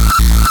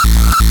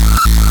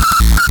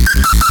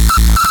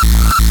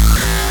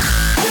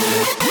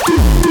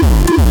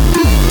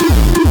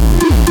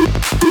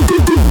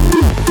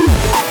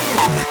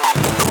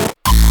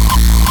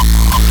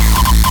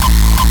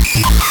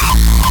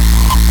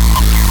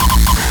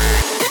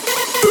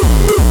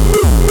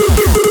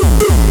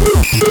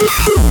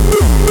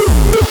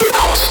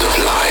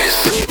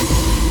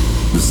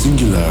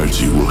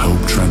 Singularity will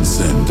help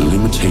transcend the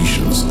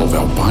limitations of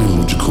our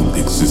biological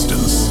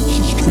existence.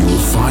 We will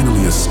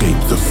finally escape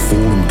the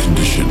fallen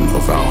condition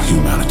of our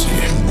humanity.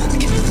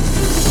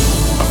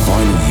 A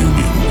final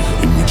union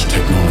in which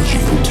technology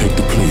will take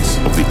the place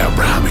of the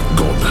Abrahamic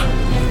God.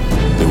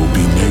 There will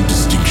be no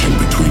distinction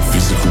between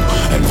physical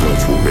and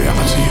virtual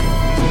reality.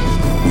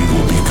 We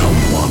will become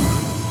one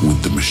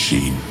with the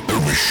machine. The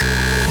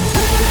machine.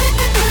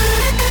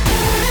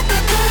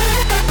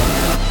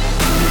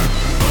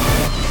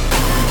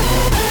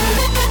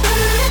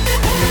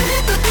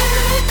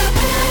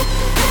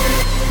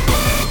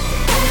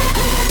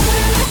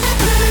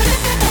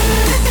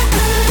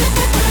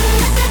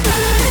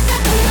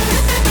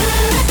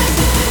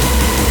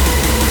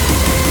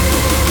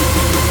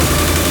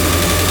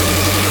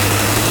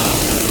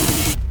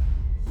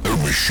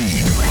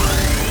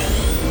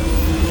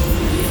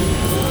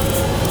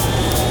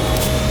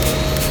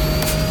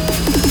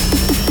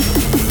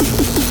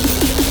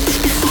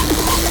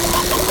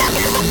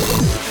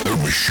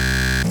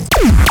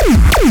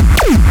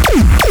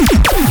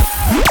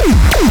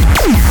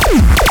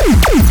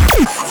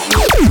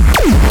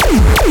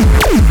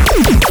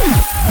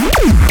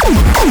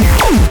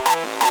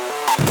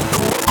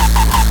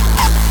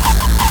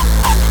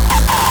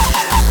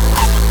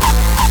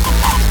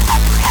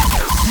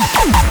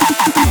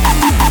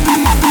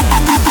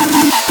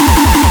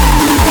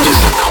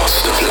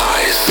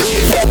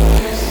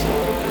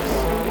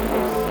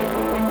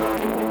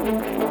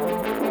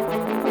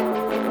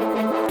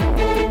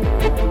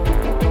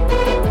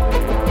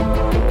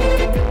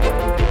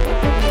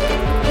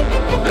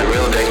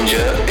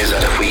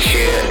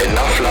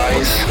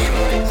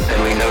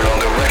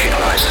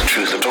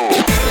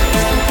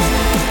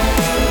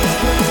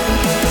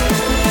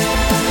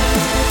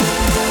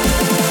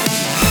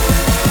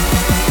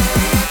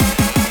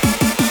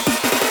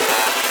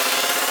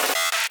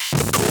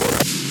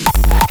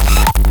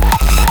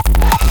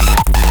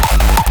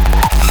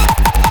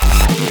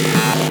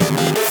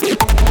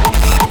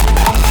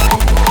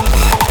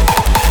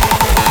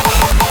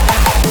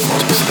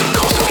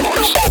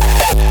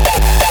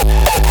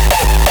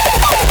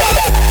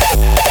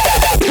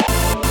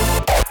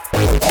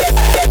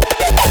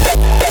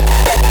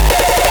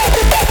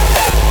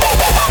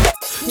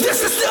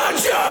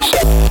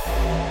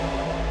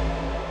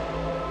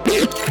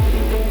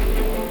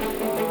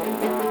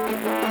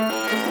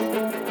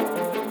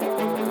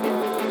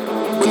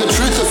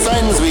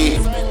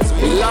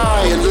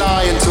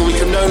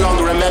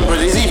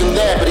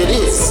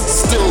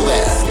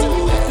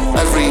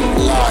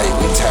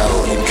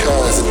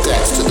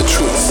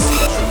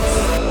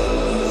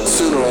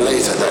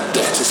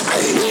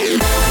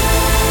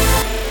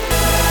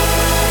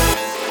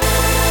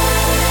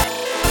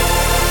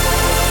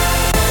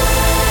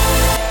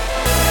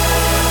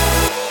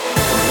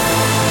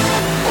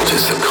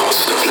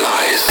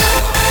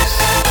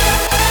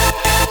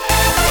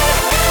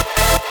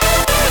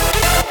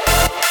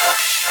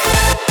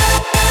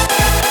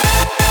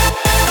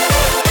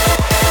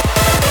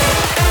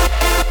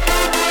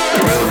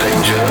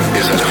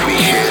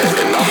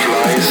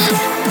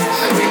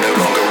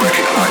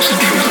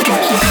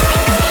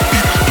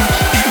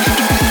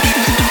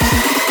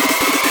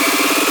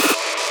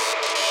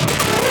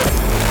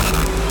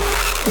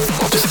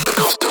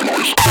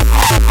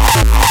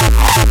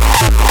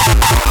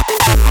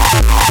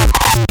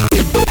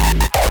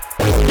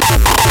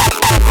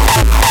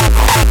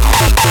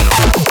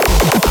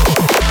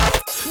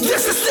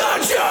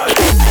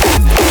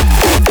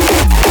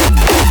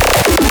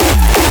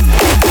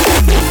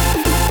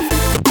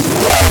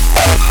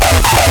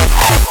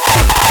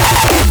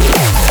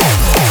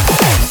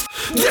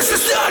 This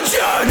is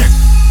dungeon.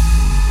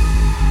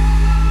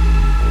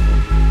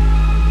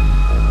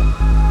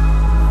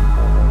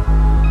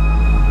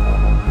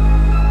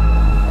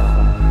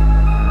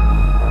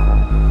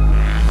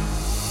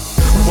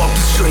 Walk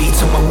the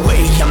streets on my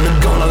way, I'm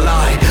not gonna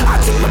lie.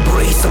 I take my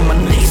breaks on my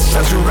knees,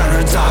 try to run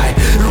or die.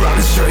 Run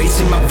the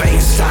streets in my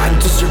veins, time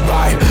to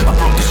survive. I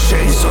broke the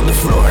chains on the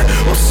floor,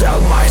 or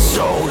sell my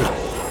soul.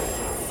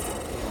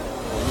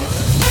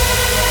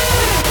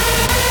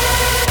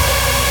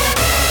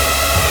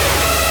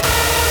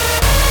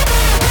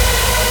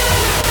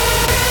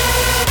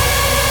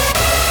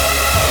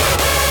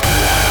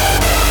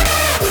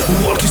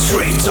 Walking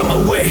straight on my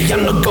way,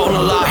 I'm not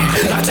gonna lie.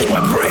 I take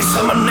my breaks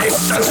on my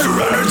knees, time to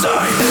run or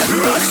die.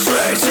 Run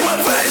straight in my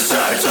veins,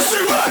 time to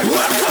survive.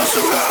 Welcome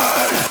to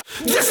run.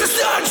 This is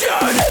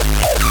dungeon.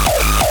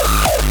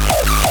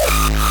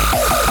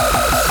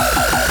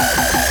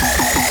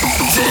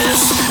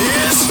 This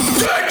is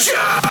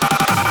dungeon.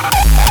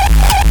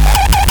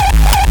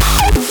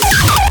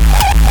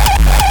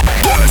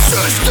 This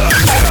is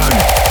dungeon.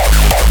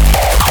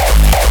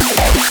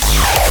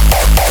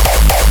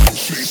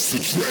 Chase the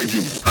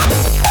dragon.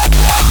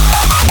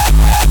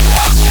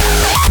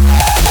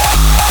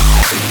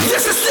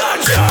 This is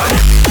dungeon.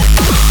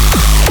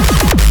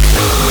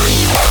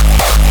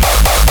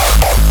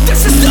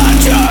 This is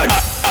dungeon.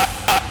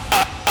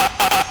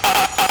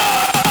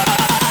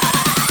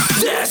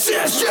 This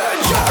is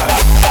dungeon.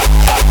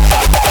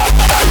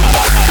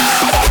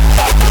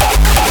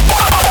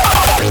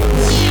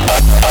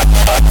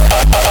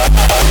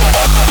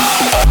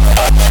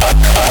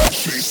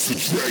 Chase the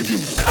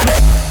dragon.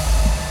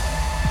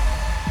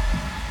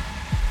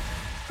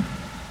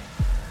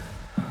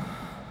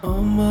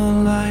 All my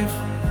life,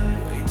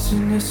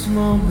 waiting this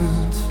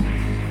moment.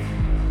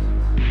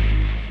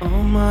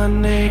 On my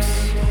knees,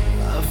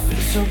 I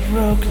feel so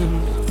broken.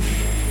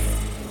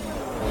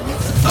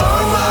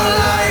 All my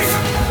life,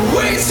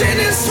 waiting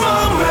this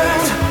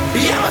moment.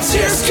 Yeah, my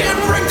tears can't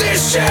break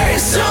these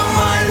chains. On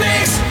my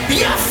knees,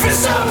 yeah, I feel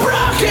so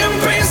broken.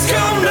 Pains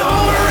come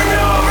over and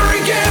over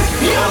again.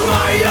 You're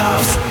my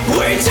hopes,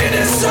 waiting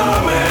this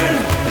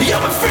moment. Yeah,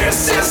 my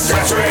fears is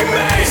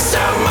remains.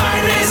 On my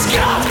knees,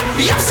 God,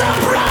 yeah, I'm so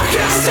broken.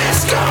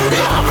 This come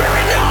over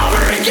and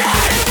over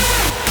again.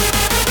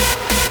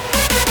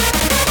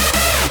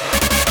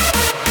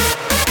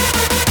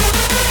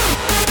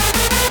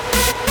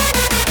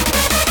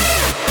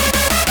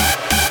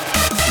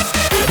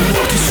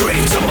 Walking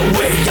straight on my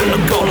way, I'm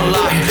not gonna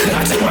lie.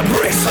 I take my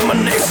breaks on my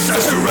knees,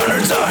 time to run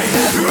or die.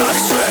 Run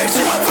straight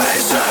in my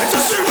face, time to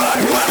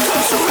survive.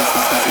 Welcome to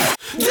run.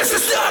 This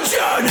is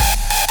dungeon.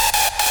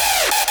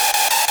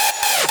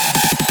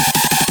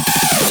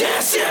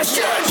 This is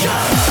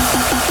dungeon.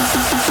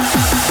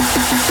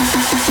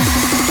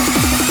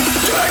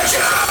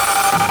 Dungeon.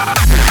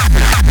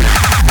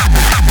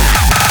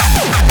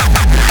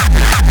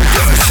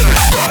 This is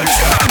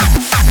dungeon.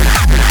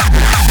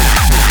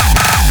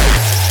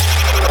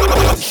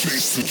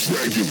 Chase the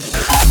dragon.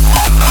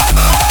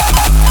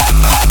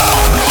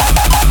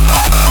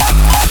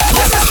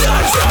 This is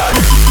dungeon.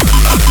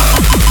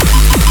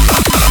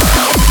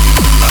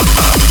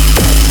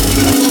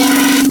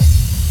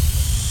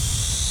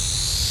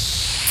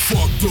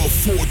 Fuck the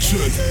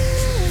fortune.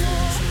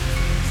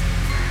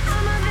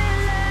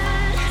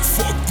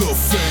 Fuck the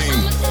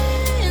fame.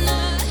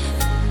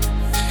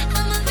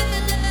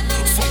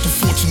 Fuck the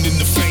fortune and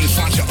the fame.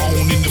 Find your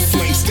own in the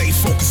flame. Stay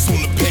focused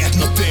on the path.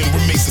 Nothing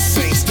remains the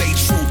same. Stay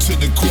true to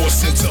the core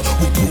center.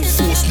 With brute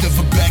force,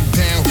 never back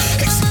down.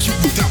 Execute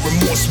without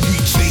remorse. We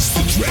chase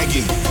the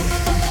dragon.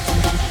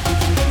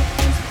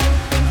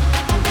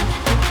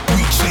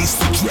 We chase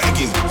the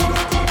dragon.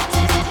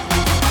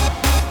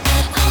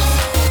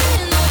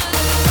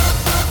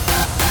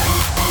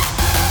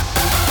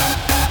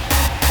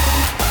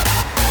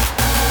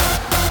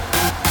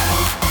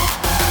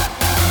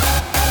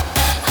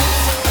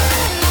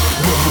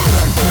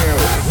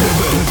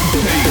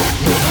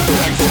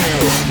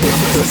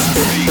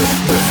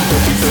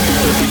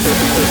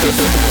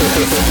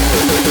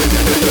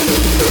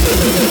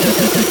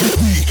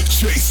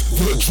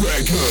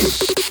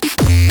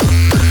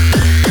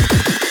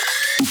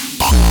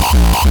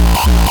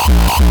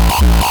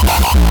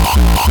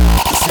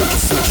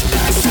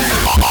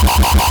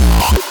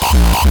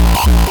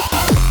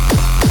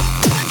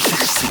 We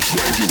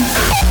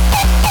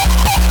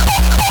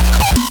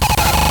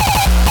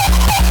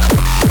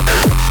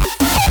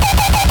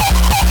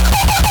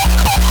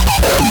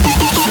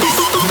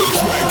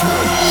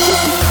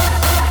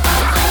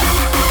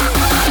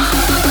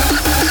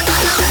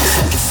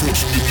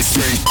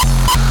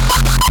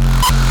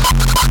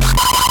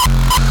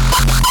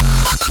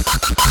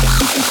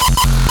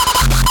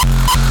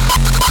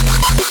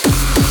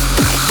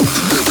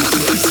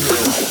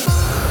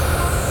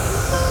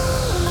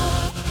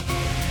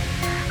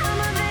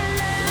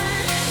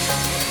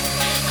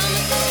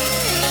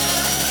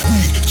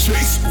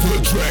chase the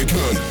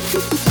dragon.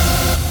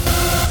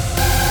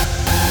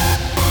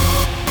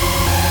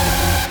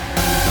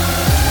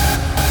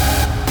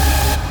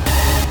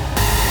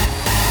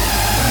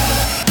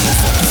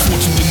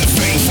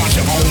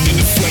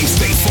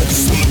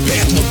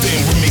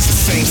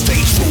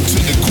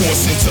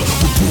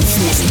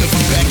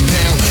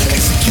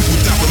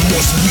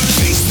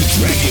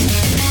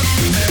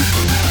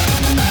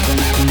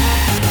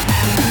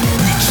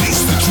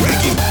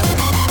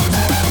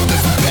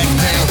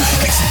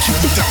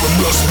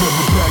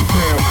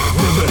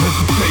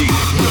 hesitate,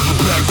 never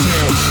back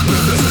down,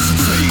 never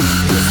hesitate,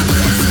 never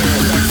back down,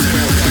 back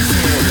down, back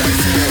down, back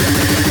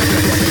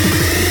down.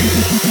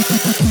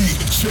 We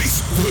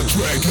chase the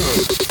dragon.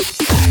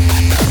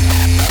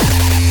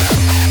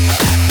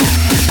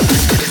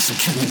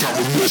 Executing our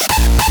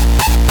mission.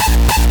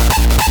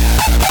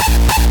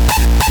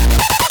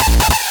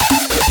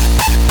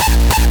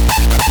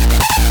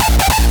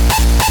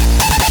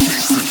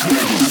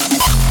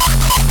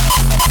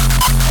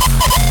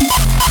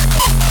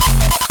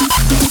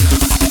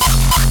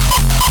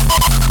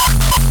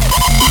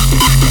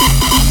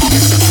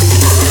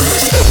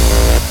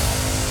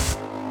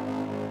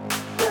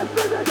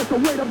 It's a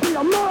way to be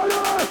a martyr.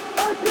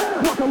 I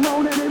can't walk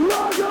alone any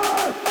longer.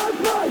 I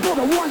fight for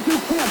the ones who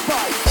can't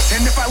fight.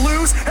 And if I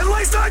lose, at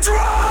least I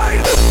tried.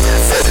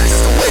 This isn't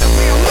just a way to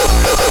be a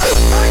martyr.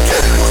 I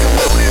can't walk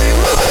alone any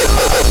longer.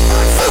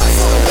 I fight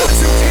for the ones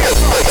who can't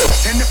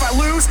fight. And if I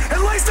lose, at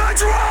least I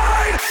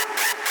tried.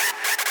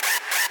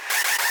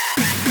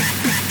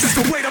 Just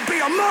a way to be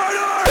a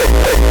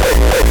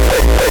martyr.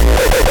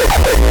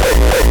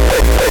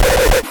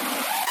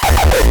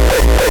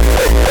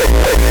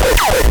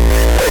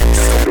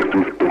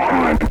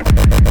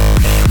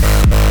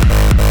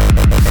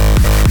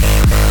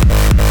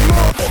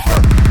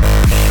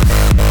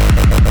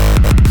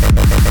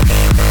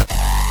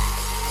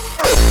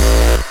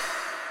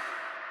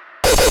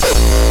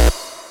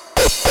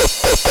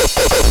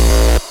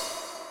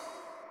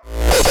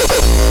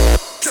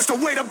 Just a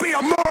way to be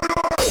a martyr.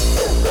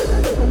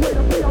 It's a way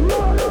to be a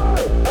martyr.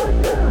 I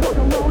can't walk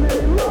alone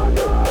any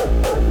longer.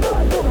 I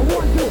fight for the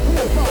ones who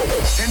can't fight.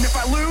 And if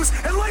I lose,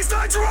 at least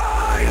I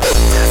tried.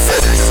 This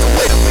isn't just a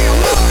way to be a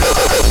martyr.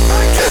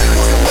 I can't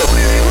walk alone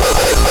any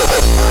longer.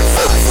 I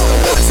fight for the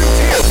ones who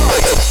can't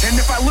fight. And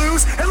if I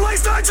lose, at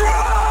least I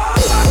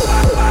tried.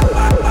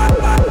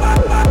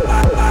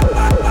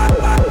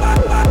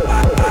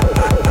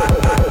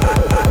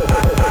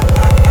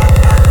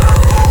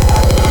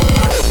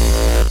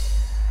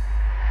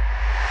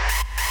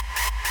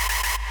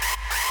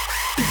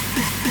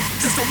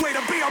 Just a way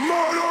to be a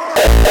martyr.